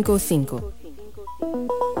 95.5.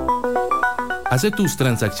 Hace tus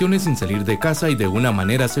transacciones sin salir de casa y de una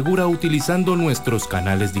manera segura utilizando nuestros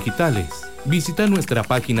canales digitales. Visita nuestra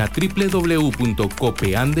página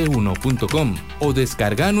www.copeande1.com o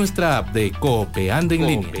descarga nuestra app de Copeande en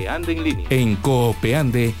línea. En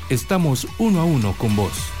Copeande estamos uno a uno con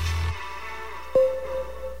vos.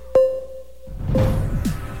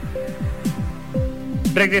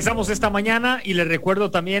 Regresamos esta mañana y les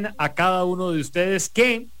recuerdo también a cada uno de ustedes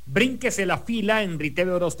que brínquese la fila. En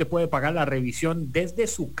Riteve ahora usted puede pagar la revisión desde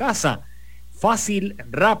su casa. Fácil,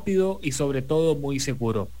 rápido y sobre todo muy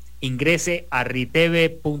seguro. Ingrese a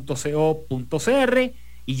riteve.co.cr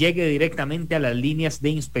y llegue directamente a las líneas de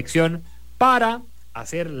inspección para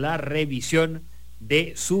hacer la revisión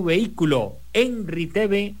de su vehículo en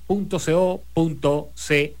riteve.co.cr.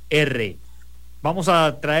 Vamos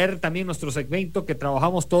a traer también nuestro segmento que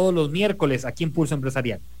trabajamos todos los miércoles aquí en Pulso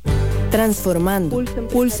Empresarial. Transformando.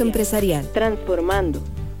 Pulso Empresarial. Transformando.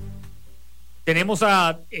 Tenemos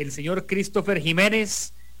a el señor Christopher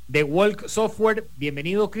Jiménez de Walk Software.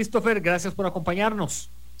 Bienvenido, Christopher, gracias por acompañarnos.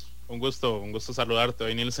 Un gusto saludarte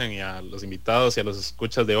hoy, Nielsen, y a los invitados y a los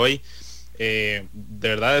escuchas de hoy. De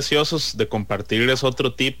verdad deseosos de compartirles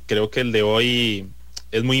otro tip. Creo que el de hoy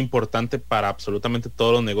es muy importante para absolutamente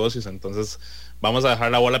todos los negocios, entonces vamos a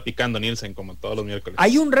dejar la bola picando, Nielsen, como todos los miércoles.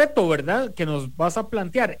 Hay un reto, ¿verdad?, que nos vas a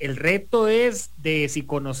plantear. El reto es de si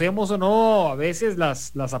conocemos o no a veces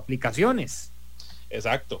las aplicaciones.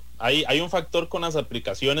 Exacto. Hay un factor con las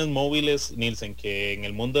aplicaciones móviles, Nielsen, que en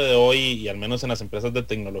el mundo de hoy y al menos en las empresas de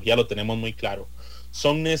tecnología lo tenemos muy claro.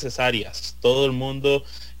 Son necesarias. Todo el mundo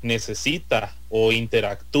necesita o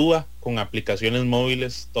interactúa con aplicaciones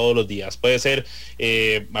móviles todos los días. Puede ser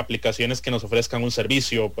aplicaciones que nos ofrezcan un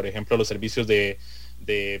servicio, por ejemplo, los servicios de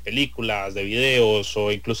películas, de videos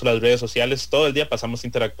o incluso las redes sociales. Todo el día pasamos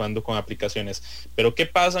interactuando con aplicaciones. Pero ¿qué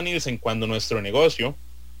pasa, Nielsen, cuando nuestro negocio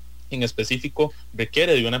en específico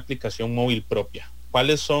requiere de una aplicación móvil propia?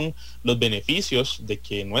 ¿Cuáles son los beneficios de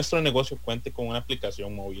que nuestro negocio cuente con una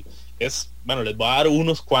aplicación móvil? Les voy a dar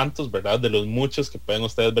unos cuantos, ¿verdad? De los muchos que pueden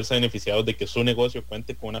ustedes verse beneficiados de que su negocio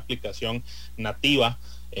cuente con una aplicación nativa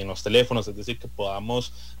en los teléfonos, es decir, que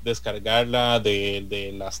podamos descargarla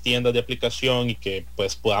de las tiendas de aplicación y que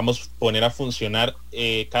pues podamos poner a funcionar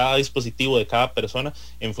cada dispositivo de cada persona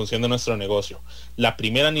en función de nuestro negocio. La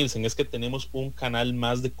primera, Nielsen, es que tenemos un canal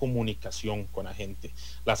más de comunicación con la gente.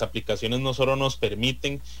 Las aplicaciones no solo nos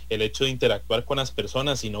permiten el hecho de interactuar con las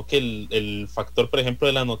personas, sino que el factor, por ejemplo,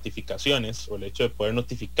 de las notificaciones o el hecho de poder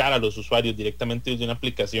notificar a los usuarios directamente desde una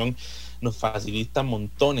aplicación nos facilita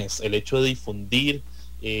montones. El hecho de difundir,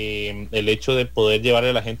 el hecho de poder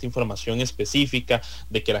llevarle a la gente información específica,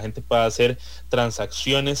 de que la gente pueda hacer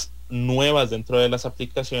transacciones nuevas dentro de las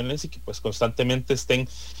aplicaciones y que pues constantemente estén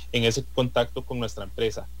en ese contacto con nuestra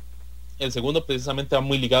empresa. El segundo precisamente va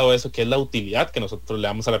muy ligado a eso, que es la utilidad que nosotros le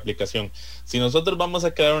damos a la aplicación. Si nosotros vamos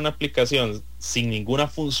a crear una aplicación sin ninguna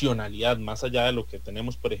funcionalidad más allá de lo que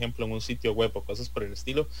tenemos, por ejemplo, en un sitio web o cosas por el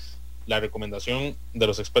estilo, la recomendación de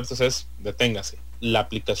los expertos es deténgase. La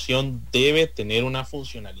aplicación debe tener una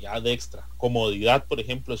funcionalidad extra. Comodidad, por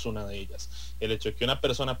ejemplo, es una de ellas. El hecho de que una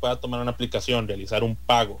persona pueda tomar una aplicación, realizar un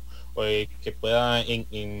pago, que pueda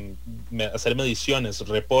hacer mediciones,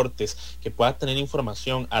 reportes, que pueda tener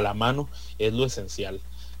información a la mano, es lo esencial.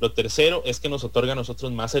 Lo tercero es que nos otorga a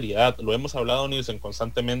nosotros más seriedad. Lo hemos hablado, Nielsen,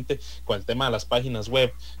 constantemente con el tema de las páginas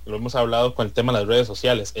web, lo hemos hablado con el tema de las redes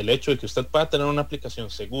sociales. El hecho de que usted pueda tener una aplicación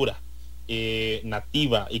segura,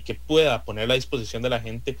 nativa y que pueda ponerla a disposición de la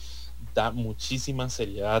gente da muchísima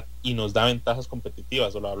seriedad y nos da ventajas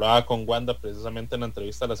competitivas. Lo hablaba con Wanda precisamente en la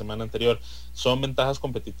entrevista la semana anterior. Son ventajas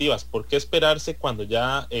competitivas. ¿Por qué esperarse cuando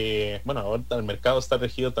ya ahorita el mercado está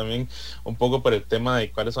regido también un poco por el tema de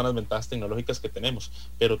cuáles son las ventajas tecnológicas que tenemos?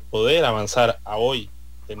 Pero poder avanzar a hoy,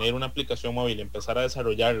 tener una aplicación móvil, empezar a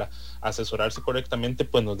desarrollarla, asesorarse correctamente,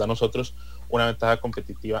 pues nos da a nosotros una ventaja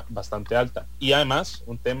competitiva bastante alta. Y además,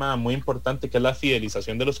 un tema muy importante que es la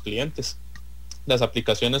fidelización de los clientes. Las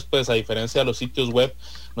aplicaciones, pues a diferencia de los sitios web,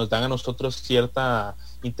 nos dan a nosotros cierta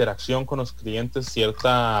interacción con los clientes,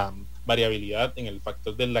 cierta variabilidad en el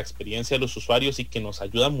factor de la experiencia de los usuarios y que nos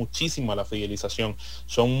ayuda muchísimo a la fidelización.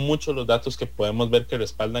 Son muchos los datos que podemos ver que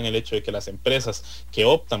respaldan el hecho de que las empresas que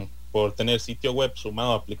optan por tener sitio web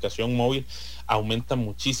sumado a aplicación móvil aumenta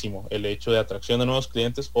muchísimo el hecho de atracción de nuevos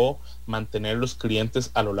clientes o mantener los clientes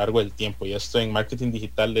a lo largo del tiempo, y esto en marketing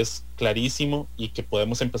digital es clarísimo y que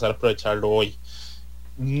podemos empezar a aprovecharlo hoy.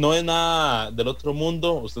 No es nada del otro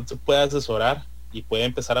mundo, usted se puede asesorar y puede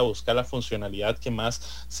empezar a buscar la funcionalidad que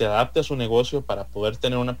más se adapte a su negocio para poder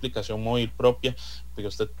tener una aplicación móvil propia, que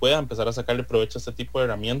usted pueda empezar a sacarle provecho a este tipo de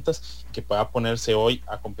herramientas, que pueda ponerse hoy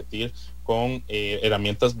a competir con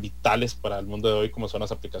herramientas vitales para el mundo de hoy como son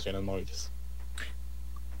las aplicaciones móviles.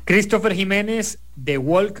 Christopher Jiménez de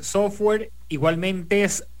Walk Software, igualmente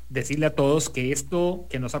es decirle a todos que esto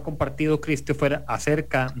que nos ha compartido Christopher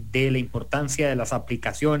acerca de la importancia de las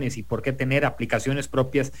aplicaciones y por qué tener aplicaciones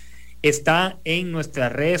propias está en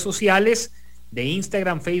nuestras redes sociales de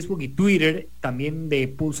Instagram, Facebook y Twitter, también de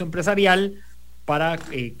Pulso Empresarial, para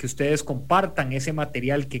que ustedes compartan ese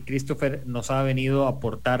material que Christopher nos ha venido a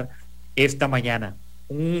aportar esta mañana.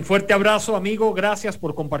 Un fuerte abrazo, amigo, gracias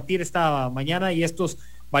por compartir esta mañana y estos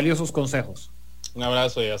valiosos consejos. Un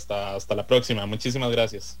abrazo y hasta la próxima. Muchísimas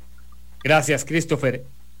gracias. Gracias, Christopher.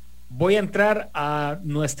 Voy a entrar a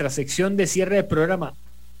nuestra sección de cierre de programa.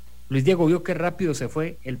 Luis Diego, ¿vio qué rápido se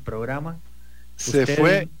fue el programa? Se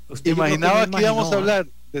fue. Imaginaba que íbamos a hablar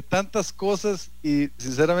de tantas cosas y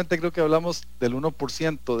sinceramente creo que hablamos del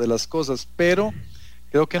 1% de las cosas, pero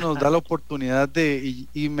creo que nos da la oportunidad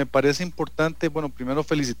y me parece importante, bueno, primero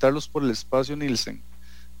felicitarlos por el espacio, Nielsen.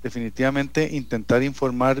 Definitivamente intentar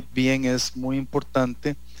informar bien es muy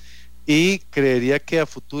importante y creería que a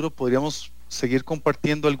futuro podríamos seguir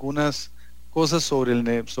compartiendo algunas cosas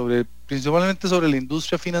principalmente sobre la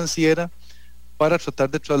industria financiera para tratar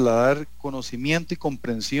de trasladar conocimiento y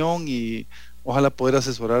comprensión y ojalá poder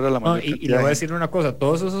asesorar a la mayor cantidad. Y le voy a decir una cosa,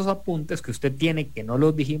 todos esos apuntes que usted tiene que no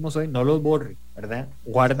los dijimos hoy, no los borre, ¿verdad?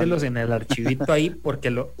 Guárdelos en el archivito ahí porque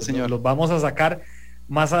los vamos a sacar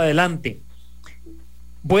más adelante.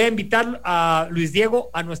 voy a invitar a Luis Diego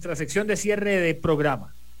a nuestra sección de cierre de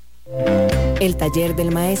programa. El taller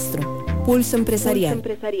del maestro, Pulso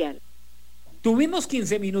Empresarial. Tuvimos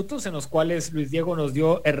 15 minutos en los cuales Luis Diego nos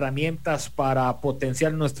dio herramientas para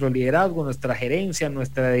potenciar nuestro liderazgo, nuestra gerencia,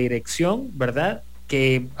 nuestra dirección, ¿verdad?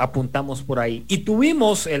 Que apuntamos por ahí. Y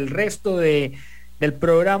tuvimos el resto del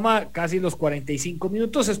programa, casi los 45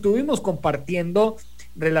 minutos, estuvimos compartiendo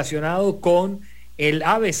relacionado con el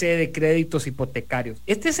ABC de créditos hipotecarios.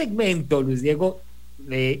 Este segmento, Luis Diego,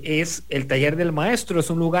 es el taller del maestro,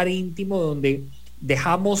 es un lugar íntimo donde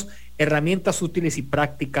dejamos herramientas útiles y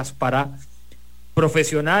prácticas para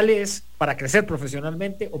profesionales, para crecer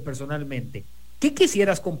profesionalmente o personalmente. ¿Qué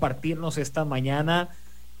quisieras compartirnos esta mañana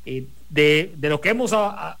de lo que hemos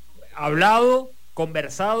hablado,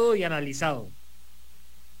 conversado y analizado?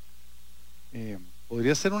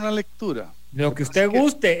 Podría ser una lectura. Lo que usted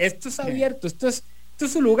guste, esto es abierto, esto es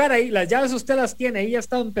su lugar ahí, las llaves usted las tiene, ahí ya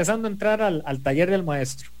está empezando a entrar al taller del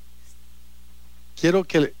maestro.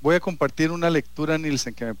 Voy a compartir una lectura,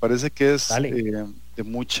 Nielsen, que me parece que es de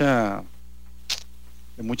mucha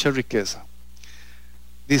riqueza.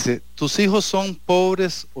 Dice: tus hijos son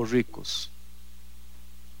pobres o ricos.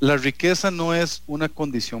 La riqueza no es una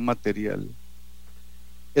condición material,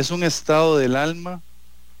 es un estado del alma,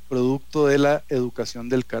 producto de la educación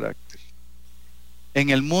del carácter. En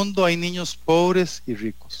el mundo hay niños pobres y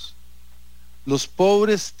ricos. Los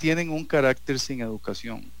pobres tienen un carácter sin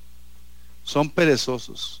educación. Son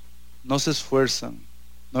perezosos, no se esfuerzan,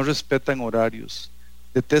 no respetan horarios,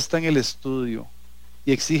 detestan el estudio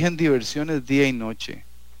y exigen diversiones día y noche.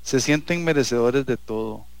 Se sienten merecedores de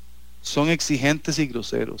todo. Son exigentes y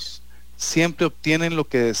groseros. Siempre obtienen lo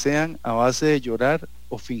que desean a base de llorar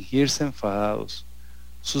o fingirse enfadados.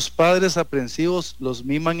 Sus padres aprensivos los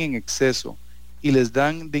miman en exceso y les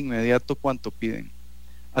dan de inmediato cuanto piden.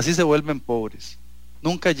 Así se vuelven pobres.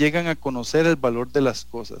 Nunca llegan a conocer el valor de las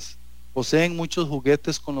cosas. Poseen muchos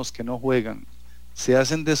juguetes con los que no juegan. Se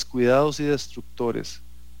hacen descuidados y destructores.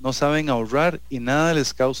 No saben ahorrar y nada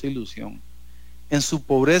les causa ilusión. En su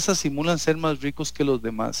pobreza simulan ser más ricos que los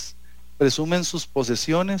demás. Presumen sus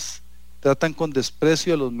posesiones. Tratan con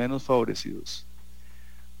desprecio a los menos favorecidos.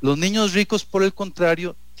 Los niños ricos, por el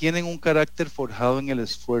contrario, tienen un carácter forjado en el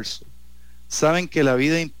esfuerzo. Saben que la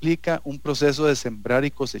vida implica un proceso de sembrar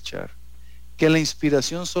y cosechar, que la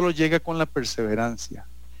inspiración solo llega con la perseverancia,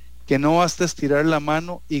 que no basta estirar la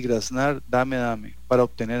mano y graznar dame para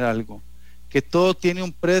obtener algo, que todo tiene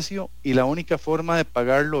un precio y la única forma de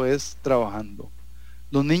pagarlo es trabajando.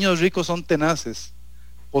 Los niños ricos son tenaces,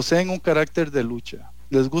 poseen un carácter de lucha,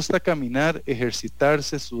 les gusta caminar,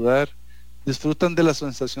 ejercitarse, sudar, disfrutan de la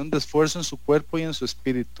sensación de esfuerzo en su cuerpo y en su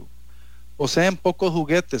espíritu. Poseen pocos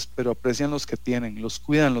juguetes, pero aprecian los que tienen, los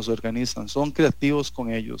cuidan, los organizan, son creativos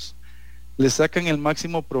con ellos, les sacan el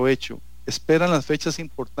máximo provecho, esperan las fechas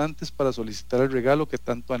importantes para solicitar el regalo que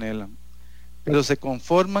tanto anhelan, pero se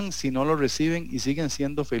conforman si no lo reciben y siguen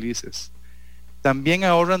siendo felices. También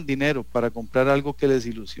ahorran dinero para comprar algo que les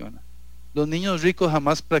ilusiona. Los niños ricos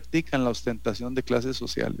jamás practican la ostentación de clases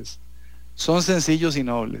sociales. Son sencillos y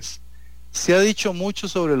nobles. Se ha dicho mucho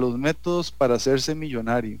sobre los métodos para hacerse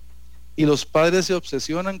millonario, y los padres se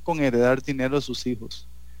obsesionan con heredar dinero a sus hijos.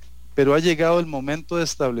 Pero ha llegado el momento de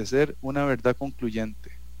establecer una verdad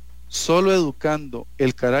concluyente. Solo educando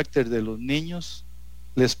el carácter de los niños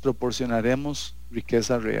les proporcionaremos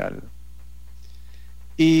riqueza real.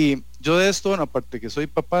 Y yo de esto, bueno, aparte que soy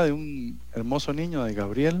papá de un hermoso niño, de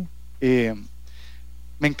Gabriel,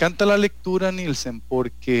 me encanta la lectura, Nielsen,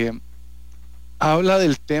 porque habla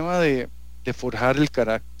del tema de forjar el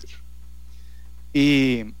carácter.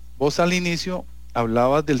 Y vos al inicio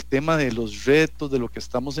hablabas del tema de los retos, de lo que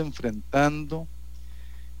estamos enfrentando,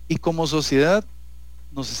 y como sociedad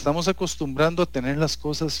nos estamos acostumbrando a tener las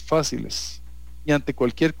cosas fáciles, y ante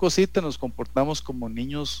cualquier cosita nos comportamos como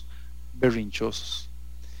niños berrinchosos.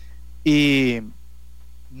 Y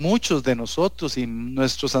muchos de nosotros y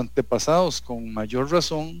nuestros antepasados, con mayor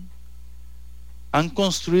razón, han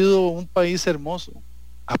construido un país hermoso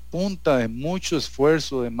a punta de mucho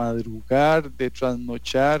esfuerzo, de madrugar, de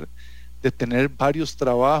trasnochar, de tener varios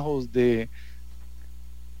trabajos.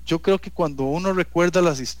 Yo creo que cuando uno recuerda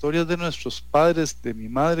las historias de nuestros padres, de mi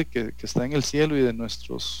madre que está en el cielo, y de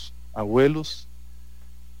nuestros abuelos,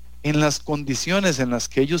 en las condiciones en las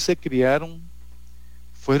que ellos se criaron,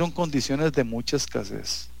 fueron condiciones de mucha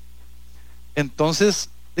escasez. Entonces,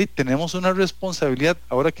 tenemos una responsabilidad,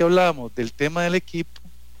 ahora que hablábamos del tema del equipo,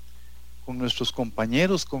 con nuestros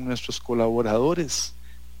compañeros, con nuestros colaboradores,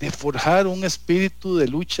 de forjar un espíritu de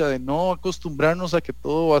lucha, de no acostumbrarnos a que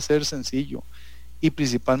todo va a ser sencillo. y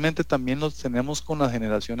principalmente también los tenemos con las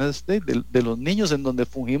generaciones de los niños, en donde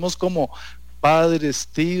fungimos como padres,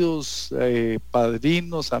 tíos,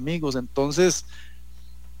 padrinos, amigos. Entonces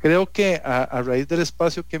creo que a raíz del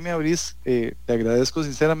espacio que me abrís, te agradezco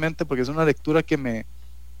sinceramente, porque es una lectura que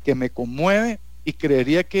me conmueve, y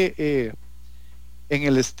creería que en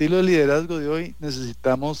el estilo de liderazgo de hoy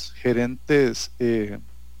necesitamos gerentes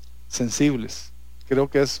sensibles. Creo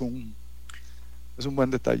que es un buen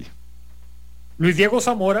detalle. Luis Diego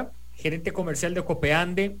Zamora, gerente comercial de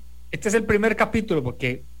Copeande. Este es el primer capítulo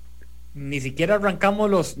porque ni siquiera arrancamos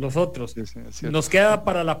los otros. Sí, nos queda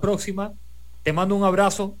para la próxima. Te mando un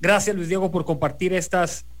abrazo. Gracias, Luis Diego, por compartir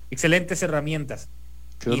estas excelentes herramientas.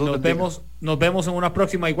 Y nos vemos en una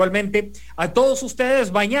próxima. Igualmente, a todos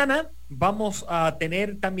ustedes, mañana vamos a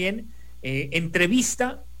tener también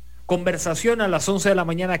entrevista, conversación a las 11 de la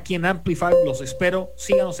mañana aquí en Amplify. Los espero.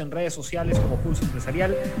 Síganos en redes sociales como Pulso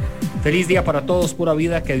Empresarial. Feliz día para todos, pura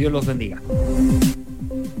vida. Que Dios los bendiga.